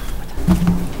 4-H.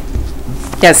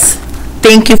 Yes.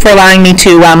 Thank you for allowing me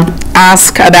to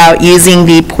ask about using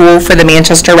the pool for the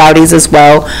Manchester Rowdies as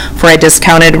well for a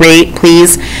discounted rate,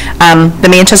 please. The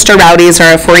Manchester Rowdies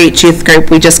are a 4-H youth group.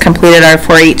 We just completed our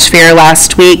 4-H fair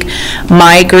last week.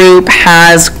 My group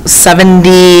has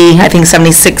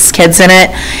 76 kids in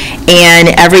it, and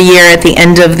every year at the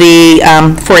end of the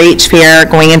 4-H fair,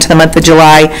 going into the month of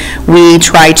July, we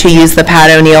try to use the Pat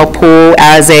O'Neill pool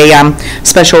as a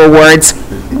special awards,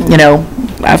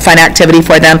 a fun activity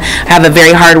for them. I have a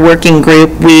very hard-working group.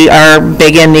 We are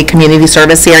big in the community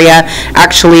service area.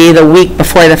 Actually, the week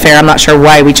before the fair, I'm not sure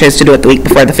why we chose to do it the week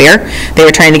before the fair. They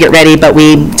were trying to get ready, but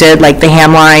we did like the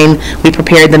ham line. We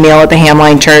prepared the meal at the ham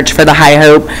line church for the High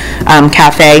Hope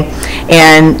Cafe.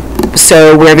 And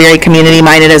so we're very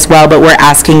community-minded as well, but we're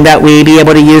asking that we be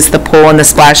able to use the pool in the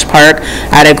splash park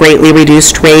at a greatly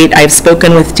reduced rate. I've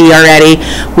spoken with Dee already.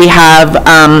 We have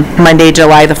Monday,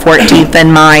 July the 14th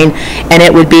in mind, and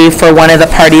it would be for one of the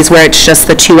parties where it's just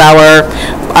the 2-hour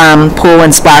pool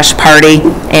and splash party,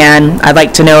 and I'd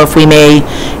like to know if we may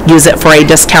use it for a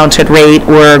discounted rate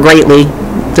or a greatly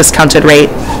discounted rate.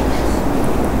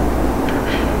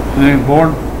 Anything,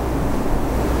 board?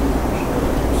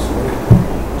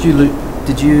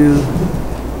 Did you,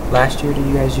 last year, did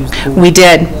you guys use the pool? We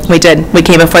did. We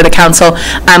came before the council.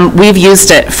 We've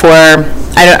used it for,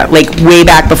 way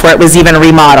back before it was even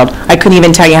remodeled. I couldn't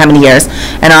even tell you how many years.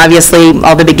 And obviously,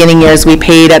 all the beginning years, we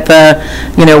paid at the,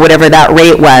 whatever that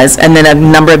rate was. And then a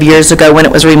number of years ago, when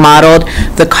it was remodeled,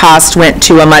 the cost went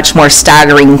to a much more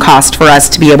staggering cost for us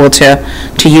to be able to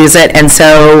use it. And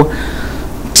so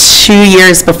 2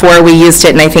 years before we used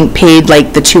it, and I think paid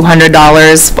like the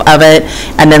 $200 of it,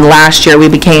 and then last year we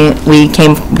came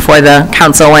before the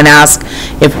council and asked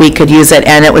if we could use it,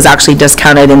 and it was actually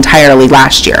discounted entirely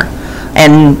last year.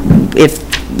 And if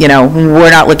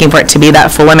we're not looking for it to be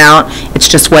that full amount, it's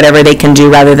just whatever they can do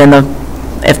rather than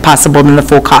if possible, than the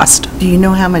full cost. Do you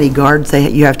know how many guards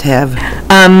you have to have?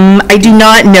 I do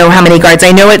not know how many guards.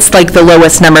 I know it's like the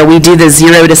lowest number. We do the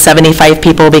 0 to 75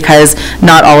 people because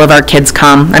not all of our kids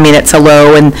come. I mean, it's a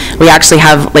low, and we actually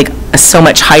have like a so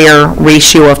much higher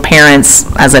ratio of parents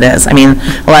as it is. I mean,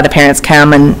 a lot of parents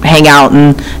come and hang out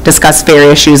and discuss fair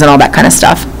issues and all that kind of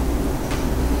stuff.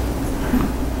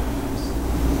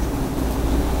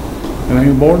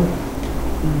 Anything, board?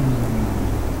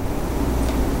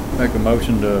 Make a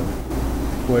motion to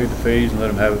waive the fees and let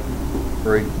them have it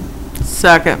free.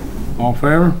 Second. All in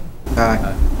favor?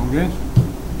 Aye. Okay.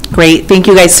 Great. Thank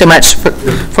you guys so much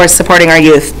for supporting our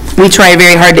youth. We try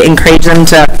very hard to encourage them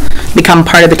to become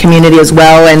part of the community as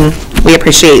well, and we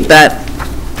appreciate that.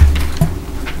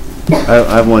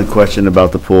 I have one question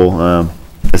about the pool.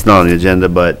 It's not on the agenda,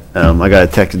 but I got a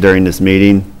text during this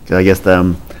meeting. I guess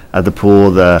at the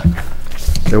pool,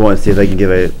 they want to see if they can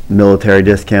give a military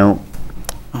discount.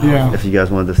 Yeah. If you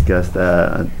guys want to discuss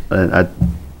that,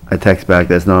 I text back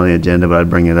that's not on the agenda, but I'd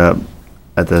bring it up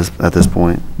at this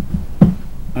point.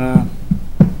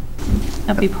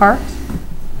 That'd be parks?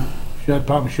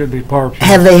 Probably should be parks.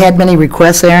 Have they had many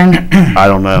requests, Aaron? I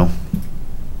don't know.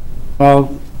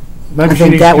 Well, I maybe she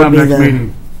think needs that to would come be next the-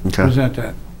 meeting, Okay. present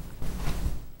that.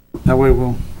 That way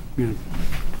we'll, get it.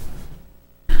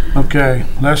 Okay,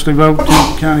 Leslie vote,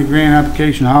 Kent County grant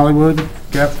application, Hollywood,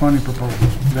 gap funding proposal.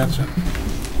 That's it.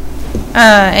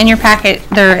 In your packet,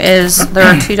 there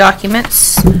are two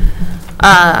documents.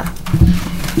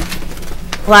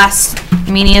 Last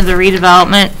meeting of the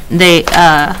redevelopment, they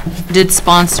did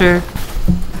sponsor,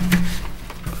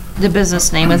 the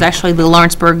business name is actually the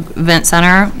Lawrenceburg Event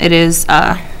Center. It is,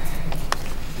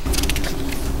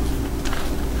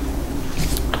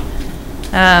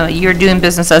 you're doing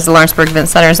business as the Lawrenceburg Event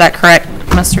Center, is that correct,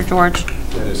 Mr. George?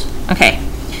 That is. Okay.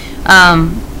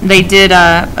 They did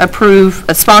approve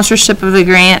a sponsorship of the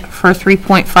grant for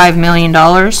 $3.5 million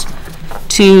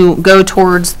to go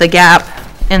towards the gap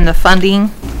in the funding,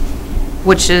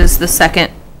 which is the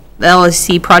second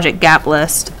LSC project gap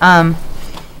list.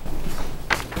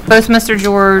 Both Mr.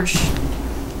 George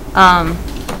and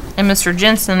Mr.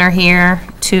 Jensen are here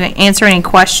to answer any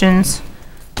questions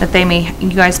that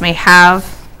you guys may have.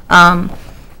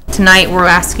 Tonight we're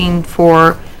asking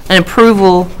for an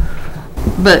approval,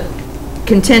 but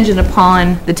contingent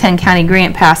upon the 10-county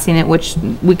grant passing it, which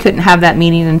we couldn't have that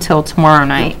meeting until tomorrow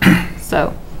night,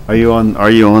 so. Are you on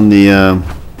the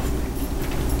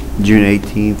June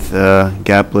 18th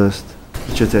gap list?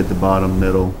 It's just at the bottom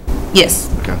middle. Yes.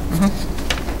 Okay.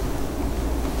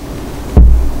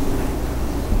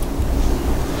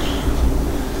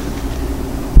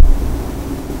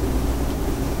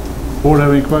 Board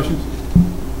have any questions?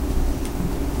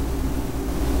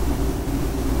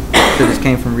 So this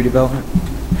came from redevelopment?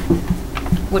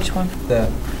 Which one?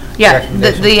 Yeah,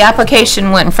 the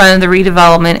application went in front of the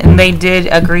redevelopment, and they did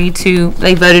agree to,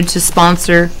 they voted to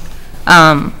sponsor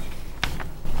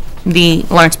the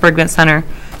Lawrenceburg Event Center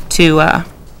to,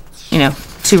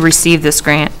 to receive this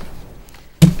grant.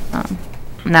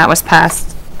 And that was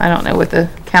passed. I don't know what the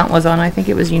count was on. I think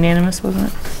it was unanimous,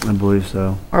 wasn't it? I believe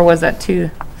so. Or was that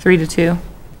 3-2?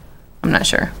 I'm not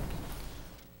sure.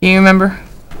 Do you remember?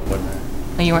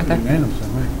 Oh, you weren't there? Unanimous,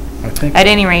 I think. At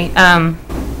any rate,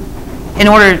 in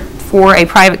order for a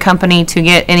private company to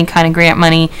get any kind of grant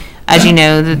money, as you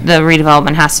know, the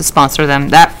redevelopment has to sponsor them.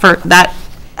 That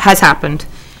has happened.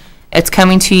 It's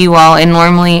coming to you all, and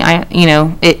normally,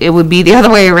 it would be the other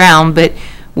way around, but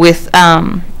with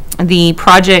the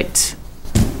project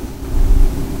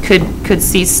could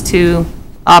cease to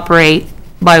operate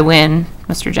by when,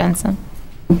 Mr. Jensen?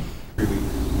 3 weeks.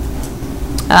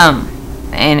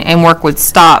 And work would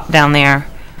stop down there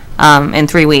in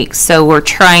 3 weeks. So we're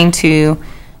trying to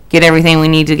get everything we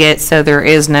need to get so there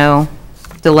is no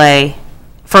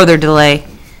further delay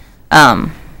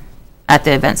at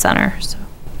the event center. So.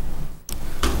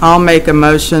 I'll make a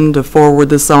motion to forward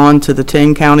this on to the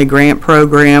 10-county grant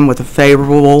program with a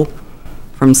favorable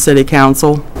from City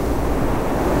Council.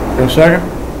 Got a second?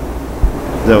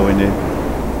 Is that what we need?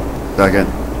 Second.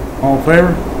 All in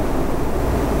favor?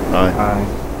 Aye.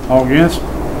 All against?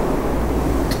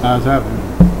 Ayes have it.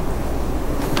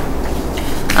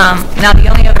 Now, the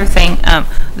only other thing,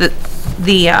 the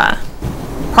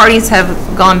parties have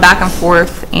gone back and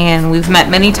forth, and we've met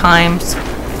many times,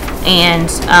 and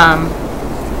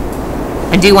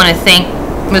I do want to thank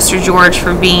Mr. George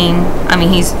for being,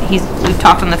 we've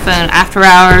talked on the phone after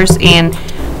hours, and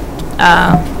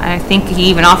I think he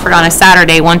even offered on a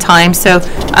Saturday one time, so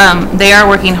they are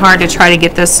working hard to try to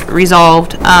get this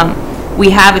resolved.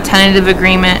 We have a tentative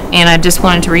agreement, and I just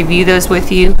wanted to review those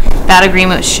with you. That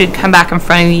agreement should come back in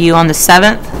front of you on the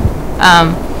 7th.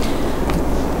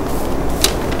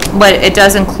 But it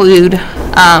does include,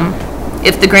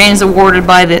 if the grant is awarded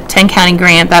by the 10-county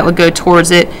grant, that would go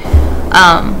towards it.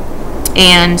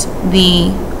 And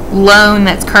the loan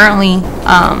that's currently,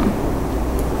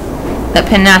 that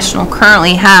Penn National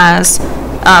currently has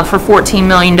for $14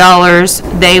 million,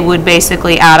 they would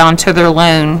basically add on to their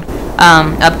loan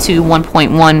up to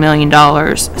 $1.1 million.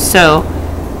 So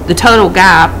the total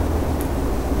gap,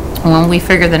 when we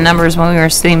figured the numbers when we were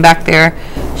sitting back there,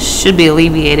 should be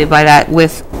alleviated by that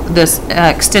with this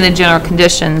extended general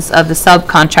conditions of the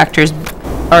subcontractors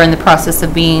are in the process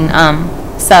of being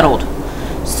settled.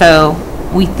 So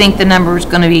We think the number is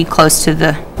going to be close to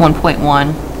the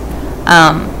 1.1.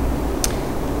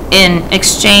 In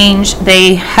exchange,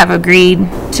 they have agreed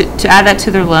to add that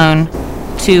to their loan,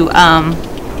 to at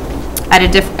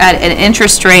an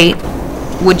interest rate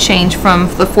would change from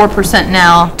the 4%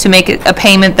 now to make it a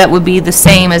payment that would be the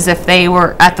same as if they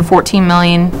were at the 14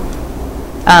 million,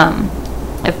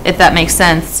 if that makes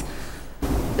sense.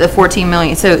 The 14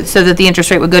 million, so that the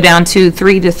interest rate would go down to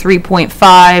 3 to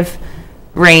 3.5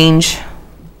 range,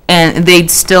 and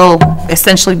they'd still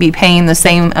essentially be paying the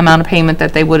same amount of payment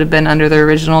that they would have been under their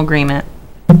original agreement.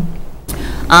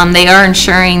 They are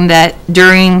ensuring that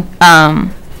during,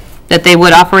 that they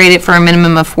would operate it for a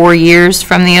minimum of 4 years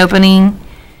from the opening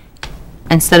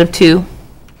instead of 2.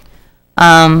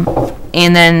 And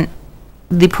then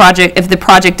the project, if the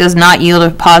project does not yield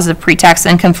a positive pre-tax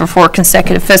income for 4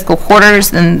 consecutive fiscal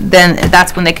quarters, then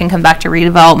that's when they can come back to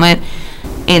redevelopment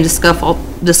and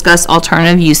discuss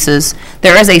alternative uses.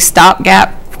 There is a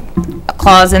stopgap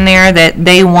clause in there that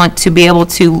they want to be able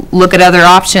to look at other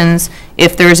options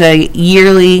if there's a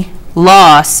yearly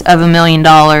loss of $1 million.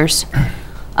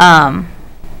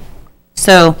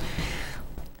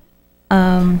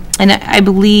 And I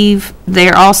believe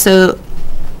they're also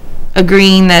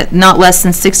agreeing that not less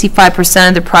than 65%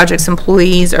 of the project's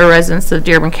employees are residents of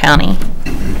Dearborn County.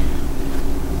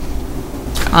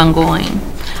 Ongoing.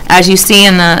 As you see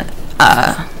in the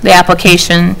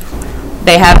application,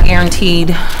 they have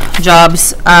guaranteed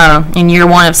jobs in year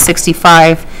 1 of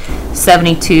 65,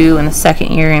 72 in the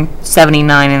second year, and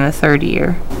 79 in the third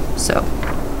year. So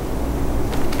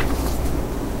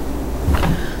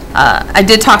I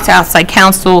did talk to outside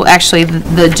counsel. Actually,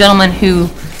 the gentleman who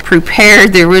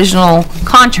prepared the original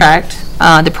contract,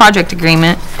 the project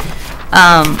agreement,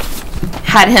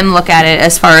 had him look at it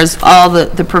as far as all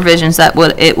the provisions that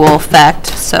it will affect.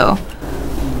 So,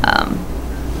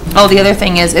 the other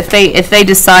thing is if they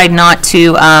decide not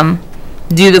to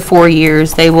do the 4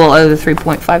 years, they will owe the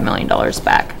 $3.5 million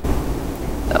back.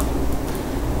 So,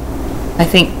 I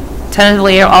think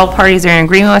tentatively all parties are in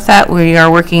agreement with that. We are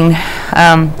working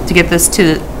to get this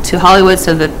to Hollywood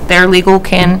so that their legal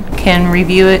can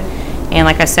review it. And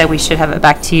like I said, we should have it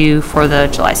back to you for the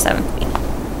July 7th meeting.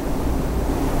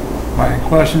 All right, any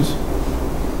questions?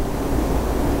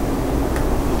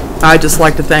 I'd just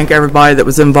like to thank everybody that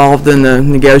was involved in the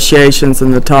negotiations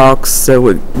and the talks so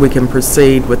we can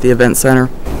proceed with the event center.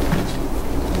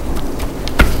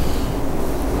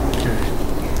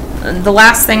 The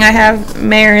last thing I have,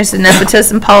 Mayor, is the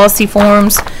nepotism policy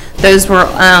forms. Those were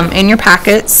in your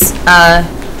packets.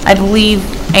 I believe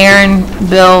Aaron,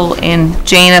 Bill, and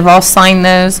Jane have all signed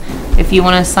those. If you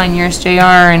want to sign yours,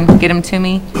 JR, and get them to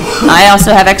me. I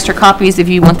also have extra copies if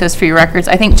you want those for your records.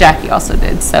 I think Jackie also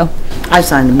did, so. I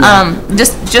signed them. Yeah.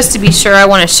 Just to be sure, I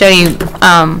want to show you,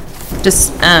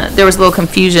 there was a little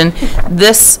confusion.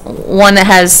 This one that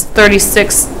has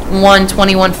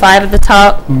 36,121.5 at the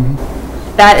top,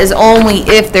 that is only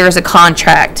if there's a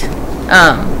contract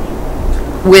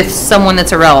with someone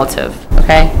that's a relative,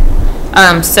 okay?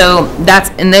 So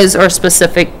and those are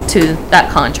specific to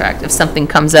that contract. If something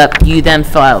comes up, you then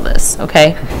file this,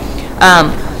 okay?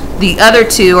 The other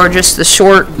two are just the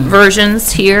short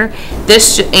versions here.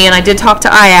 And I did talk to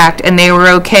IACT, and they were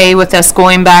okay with us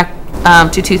going back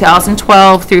to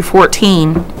 2012 through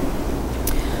 14.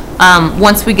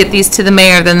 Once we get these to the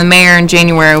mayor, then the mayor in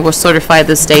January will certify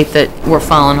the state that we're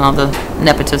following all the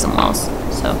nepotism laws.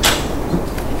 So,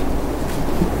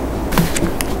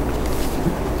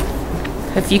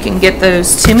 if you can get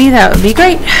those to me, that would be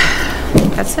great.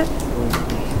 That's it.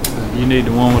 You need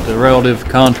the one with the relative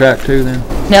contract too, then?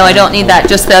 No, I don't need that,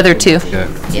 just the other two. Okay.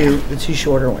 The two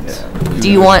shorter ones. Do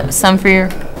you want some for you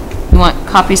want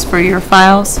copies for your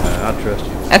files? I trust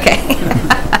you. Okay.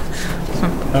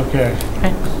 Okay.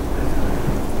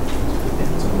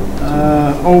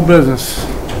 Old business.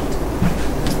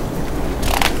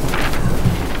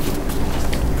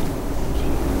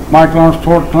 Mike Lawrence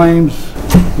tort claims,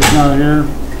 he's not here.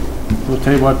 We'll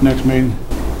table at the next meeting.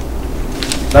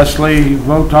 Leslie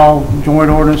Votal, joint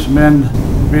ordinance amend,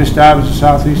 reestablish the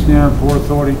Southeastern Indiana Port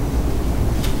Authority.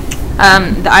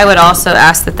 I would also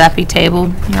ask that be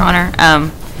tabled, Your Honor.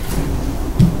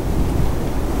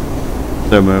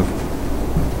 So move.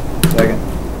 Second.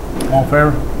 All in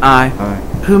favor? Aye. Aye.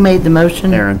 Who made the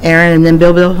motion? Aaron. Aaron and then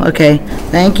Bill? Okay,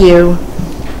 thank you.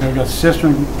 We've got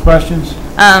cistern questions.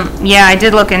 Yeah, I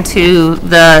did look into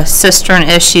the cistern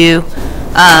issue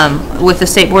with the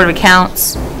State Board of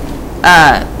Accounts.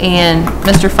 And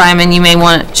Mr. Fryman, you may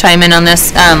want to chime in on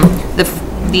this. The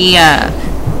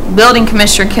building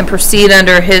commissioner can proceed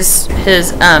under his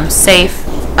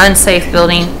unsafe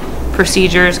building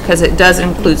procedures because it does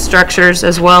include structures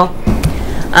as well.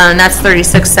 That's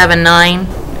 3679,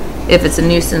 if it's a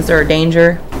nuisance or a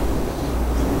danger.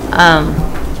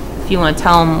 If you want to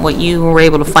tell them what you were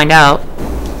able to find out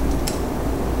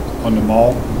On the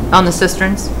mall, on the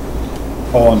cisterns.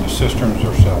 on the cisterns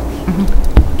ourselves.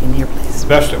 In here, please.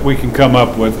 Best that we can come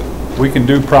up with, we can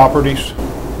do properties,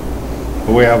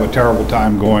 but we have a terrible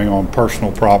time going on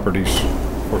personal properties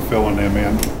for filling them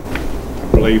in.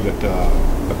 I believe that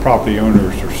the property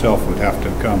owners themselves would have to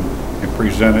come and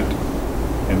present it,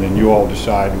 and then you all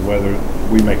decide whether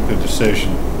we make the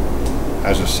decision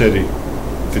as a city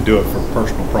to do it for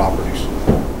personal properties.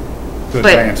 To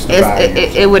advance the value.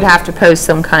 It would have to pose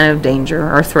some kind of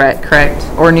danger or threat, correct?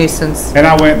 Or nuisance. And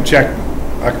I went and checked,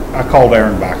 I called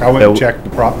Aaron back. I went and checked the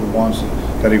proper ones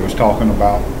that he was talking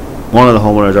about. One of the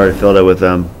homeowners already filled it with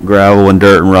gravel and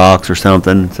dirt and rocks or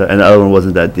something, so, and the other one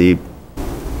wasn't that deep.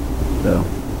 So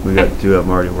we got 2 of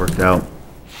them already worked out.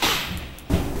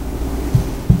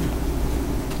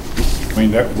 I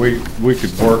mean, that we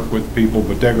could work with people,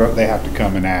 but they have to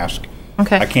come and ask.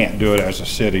 Okay. I can't do it as a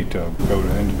city to go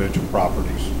to individual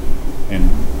properties and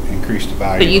increase the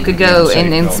value. But you could go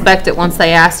and inspect it once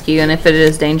they ask you, and if it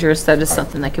is dangerous, that is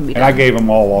something that can be done. And I gave them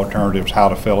all alternatives, how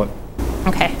to fill it.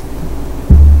 Okay.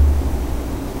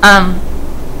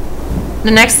 The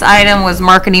next item was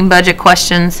marketing budget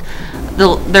questions.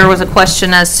 There was a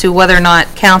question as to whether or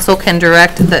not council can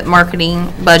direct that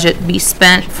marketing budget be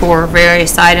spent for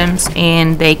various items,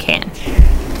 and they can.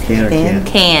 Can or can't?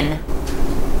 Can.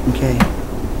 Okay.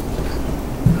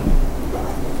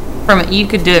 You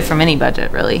could do it from any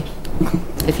budget, really,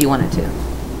 if you wanted to.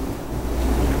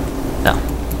 So.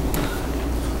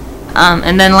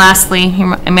 And then lastly,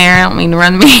 Mayor, I don't mean to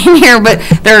run the meeting here, but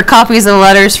there are copies of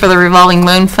letters for the revolving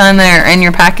loan fund that are in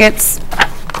your packets.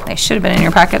 They should have been in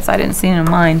your packets. I didn't see them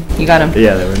in mine. You got them?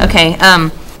 Yeah, they were. Okay.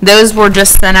 Those were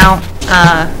just sent out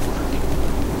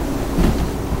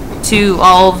to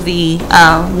all of the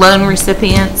loan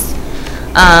recipients.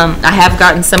 I have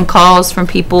gotten some calls from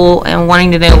people and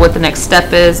wanting to know what the next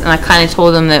step is, and I kind of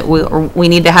told them that we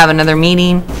need to have another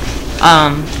meeting.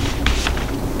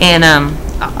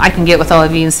 I can get with all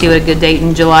of you and see what a good date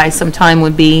in July sometime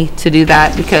would be to do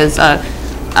that, because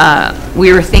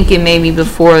we were thinking maybe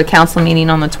before the council meeting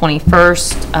on the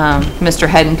 21st. Mr.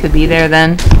 Hedden could be there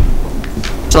then,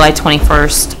 July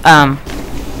 21st,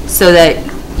 so that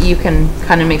you can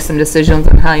kind of make some decisions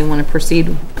on how you want to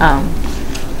proceed.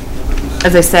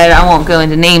 As I said, I won't go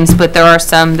into names, but there are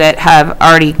some that have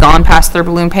already gone past their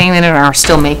balloon payment and are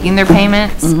still making their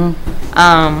payments.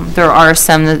 There are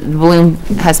some that the balloon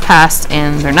has passed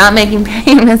and they're not making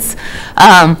payments.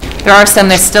 There are some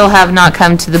that still have not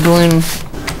come to the balloon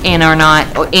and are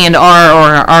not, and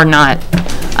are not.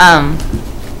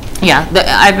 Yeah,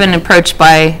 I've been approached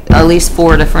by at least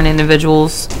 4 different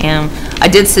individuals, and I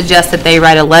did suggest that they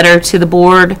write a letter to the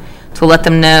board to let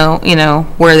them know,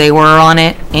 where they were on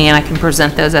it, and I can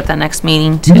present those at the next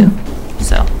meeting too.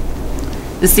 So,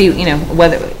 to see,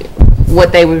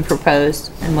 what they would propose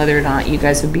and whether or not you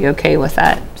guys would be okay with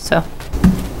that. So,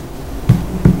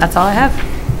 that's all I have.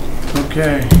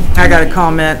 Okay. I got a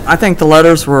comment. I think the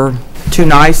letters were too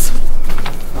nice.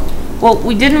 Well,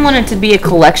 we didn't want it to be a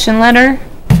collection letter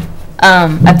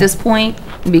at this point,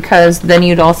 because then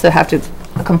you'd also have to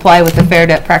comply with the Fair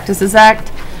Debt Practices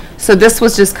Act. So this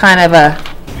was just kind of a,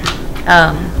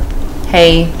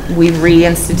 hey, we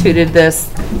reinstituted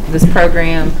this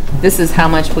program. This is how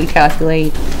much we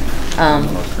calculate.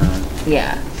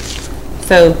 Yeah.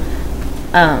 So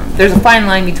there's a fine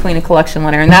line between a collection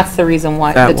letter, and that's the reason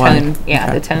why the tone. Yeah,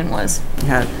 okay. The tone was.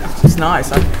 Yeah, it's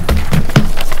nice.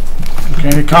 Okay,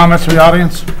 any comments from the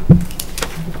audience?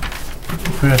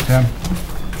 Go ahead, Tim.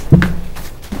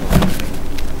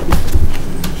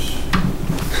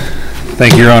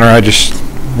 Thank you, Your Honor. I just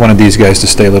wanted these guys to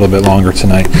stay a little bit longer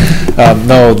tonight. I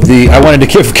wanted to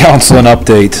give council an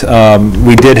update.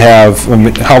 We did have,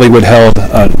 Hollywood held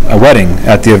a wedding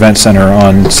at the event center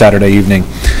on Saturday evening.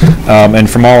 And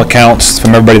from all accounts,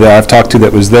 from everybody that I've talked to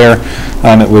that was there,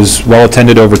 it was well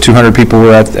attended. Over 200 people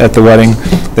were at the wedding.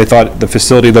 They thought the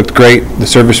facility looked great. The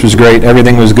service was great.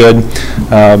 Everything was good.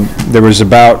 There was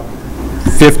about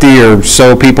 50 or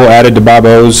so people added to Bob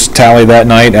O's tally that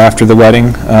night after the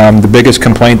wedding. The biggest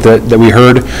complaint that we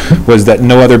heard was that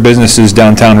no other businesses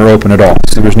downtown were open at all.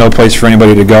 So there was no place for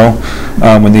anybody to go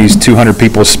when these 200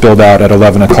 people spilled out at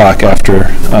 11 o'clock after.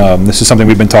 This is something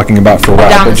we've been talking about for a while.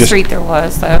 Down the street there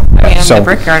was, though. I mean, the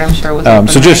Brickyard, I'm sure, was open.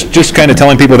 So just kind of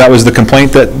telling people that was the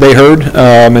complaint that they heard,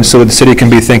 and so the city can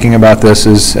be thinking about this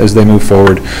as they move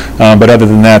forward. But other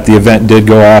than that, the event did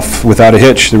go off without a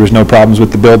hitch. There was no problems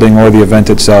with the building or the event event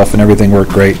itself, and everything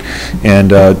worked great.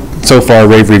 And so far,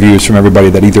 rave reviews from everybody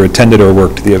that either attended or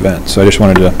worked the event. So I just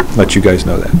wanted to let you guys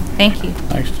know that. Thank you.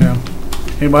 Thanks, Tim.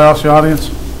 Anybody else in the audience?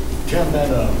 Jim, that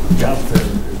job fair is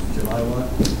July what?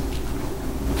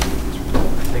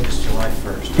 I think it's July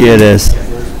 1st. Yeah, it is.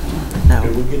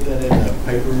 Did we get that in the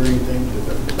paper or anything?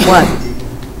 What?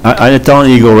 It's on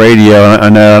Eagle Radio. I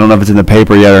don't know if it's in the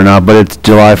paper yet or not, but it's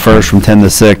July 1st from 10 to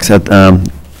 6 at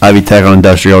Ivy Tech on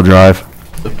Industrial Drive.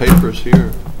 The paper's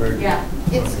here. Yeah,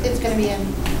 it's gonna be in,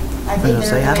 I think gonna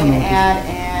say, they're I don't doing an know. ad,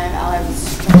 and I'll have a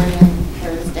story in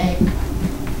Thursday.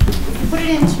 If you put it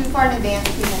in too far in advance,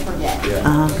 people forget.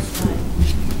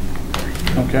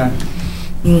 Okay.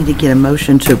 You need to get a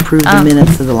motion to approve the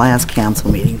minutes of the last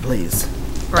council meeting, please.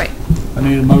 Right. I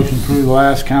need a motion to approve the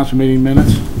last council meeting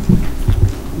minutes.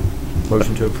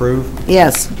 Motion to approve?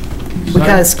 Yes, we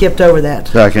kind of skipped over that.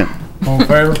 Second. All in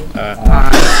favor?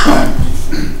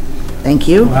 Thank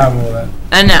you. We'll have all that.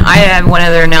 And I have one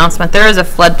other announcement. There is a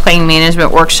floodplain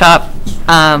management workshop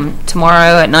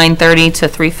tomorrow at 9:30 to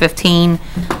 3:15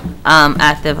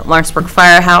 at the Lawrenceburg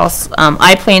Firehouse.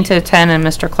 I plan to attend, and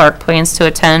Mr. Clark plans to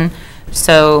attend,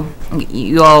 so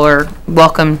you all are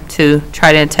welcome to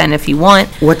try to attend if you want.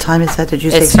 What time is that, did you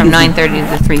say? It's from 9:30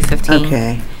 to 3:15.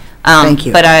 Okay, thank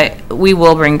you. But we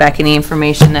will bring back any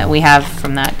information that we have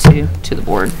from that to the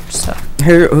board, so.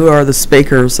 Who are the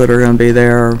speakers that are going to be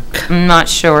there? I'm not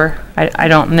sure. I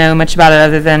don't know much about it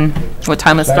other than what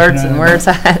time it starts and where it's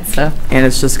at, so. And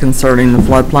it's just concerning the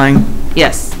floodplain?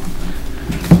 Yes.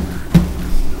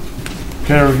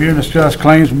 Okay, review and discuss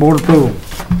claims for board approval.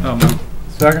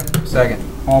 Second? Second.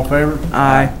 All in favor?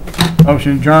 Aye.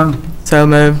 Motion adjourned. So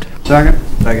moved. Second?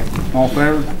 Second. All in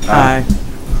favor? Aye.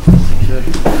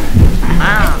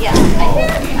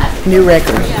 New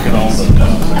record.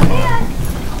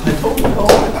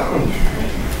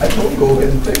 I told him go ahead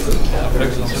and fix it.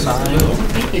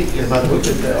 If I looked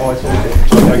at that, I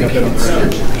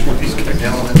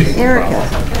Erica,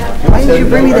 why didn't you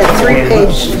bring me that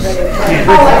 3-page?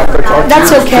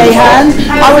 That's okay, hon.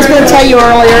 I was gonna tell you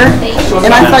earlier,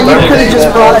 and I thought you could have just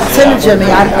brought it, sent it to me.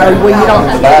 Well, you don't.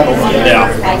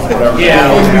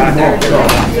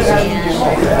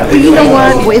 You know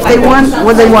what, if they want,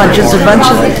 what they want, just a bunch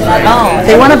of,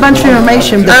 they want a bunch of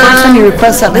information, the first time you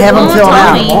request something, have them fill it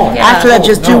out. After that,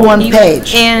 just do one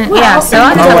page. And, yeah, so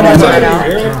I can whatever. that out.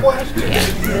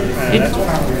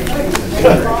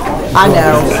 I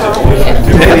know.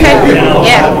 Okay,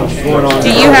 yeah. Do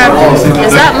you have,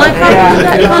 is that my copy of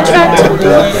that contract?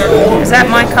 Is that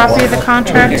my copy of the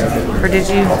contract? Or did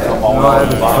you?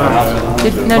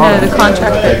 No, the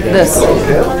contract, this.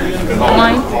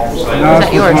 Mine? Is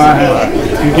that yours?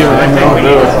 You give it to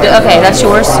me. Okay, that's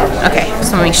yours? Okay,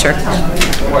 just want to make sure.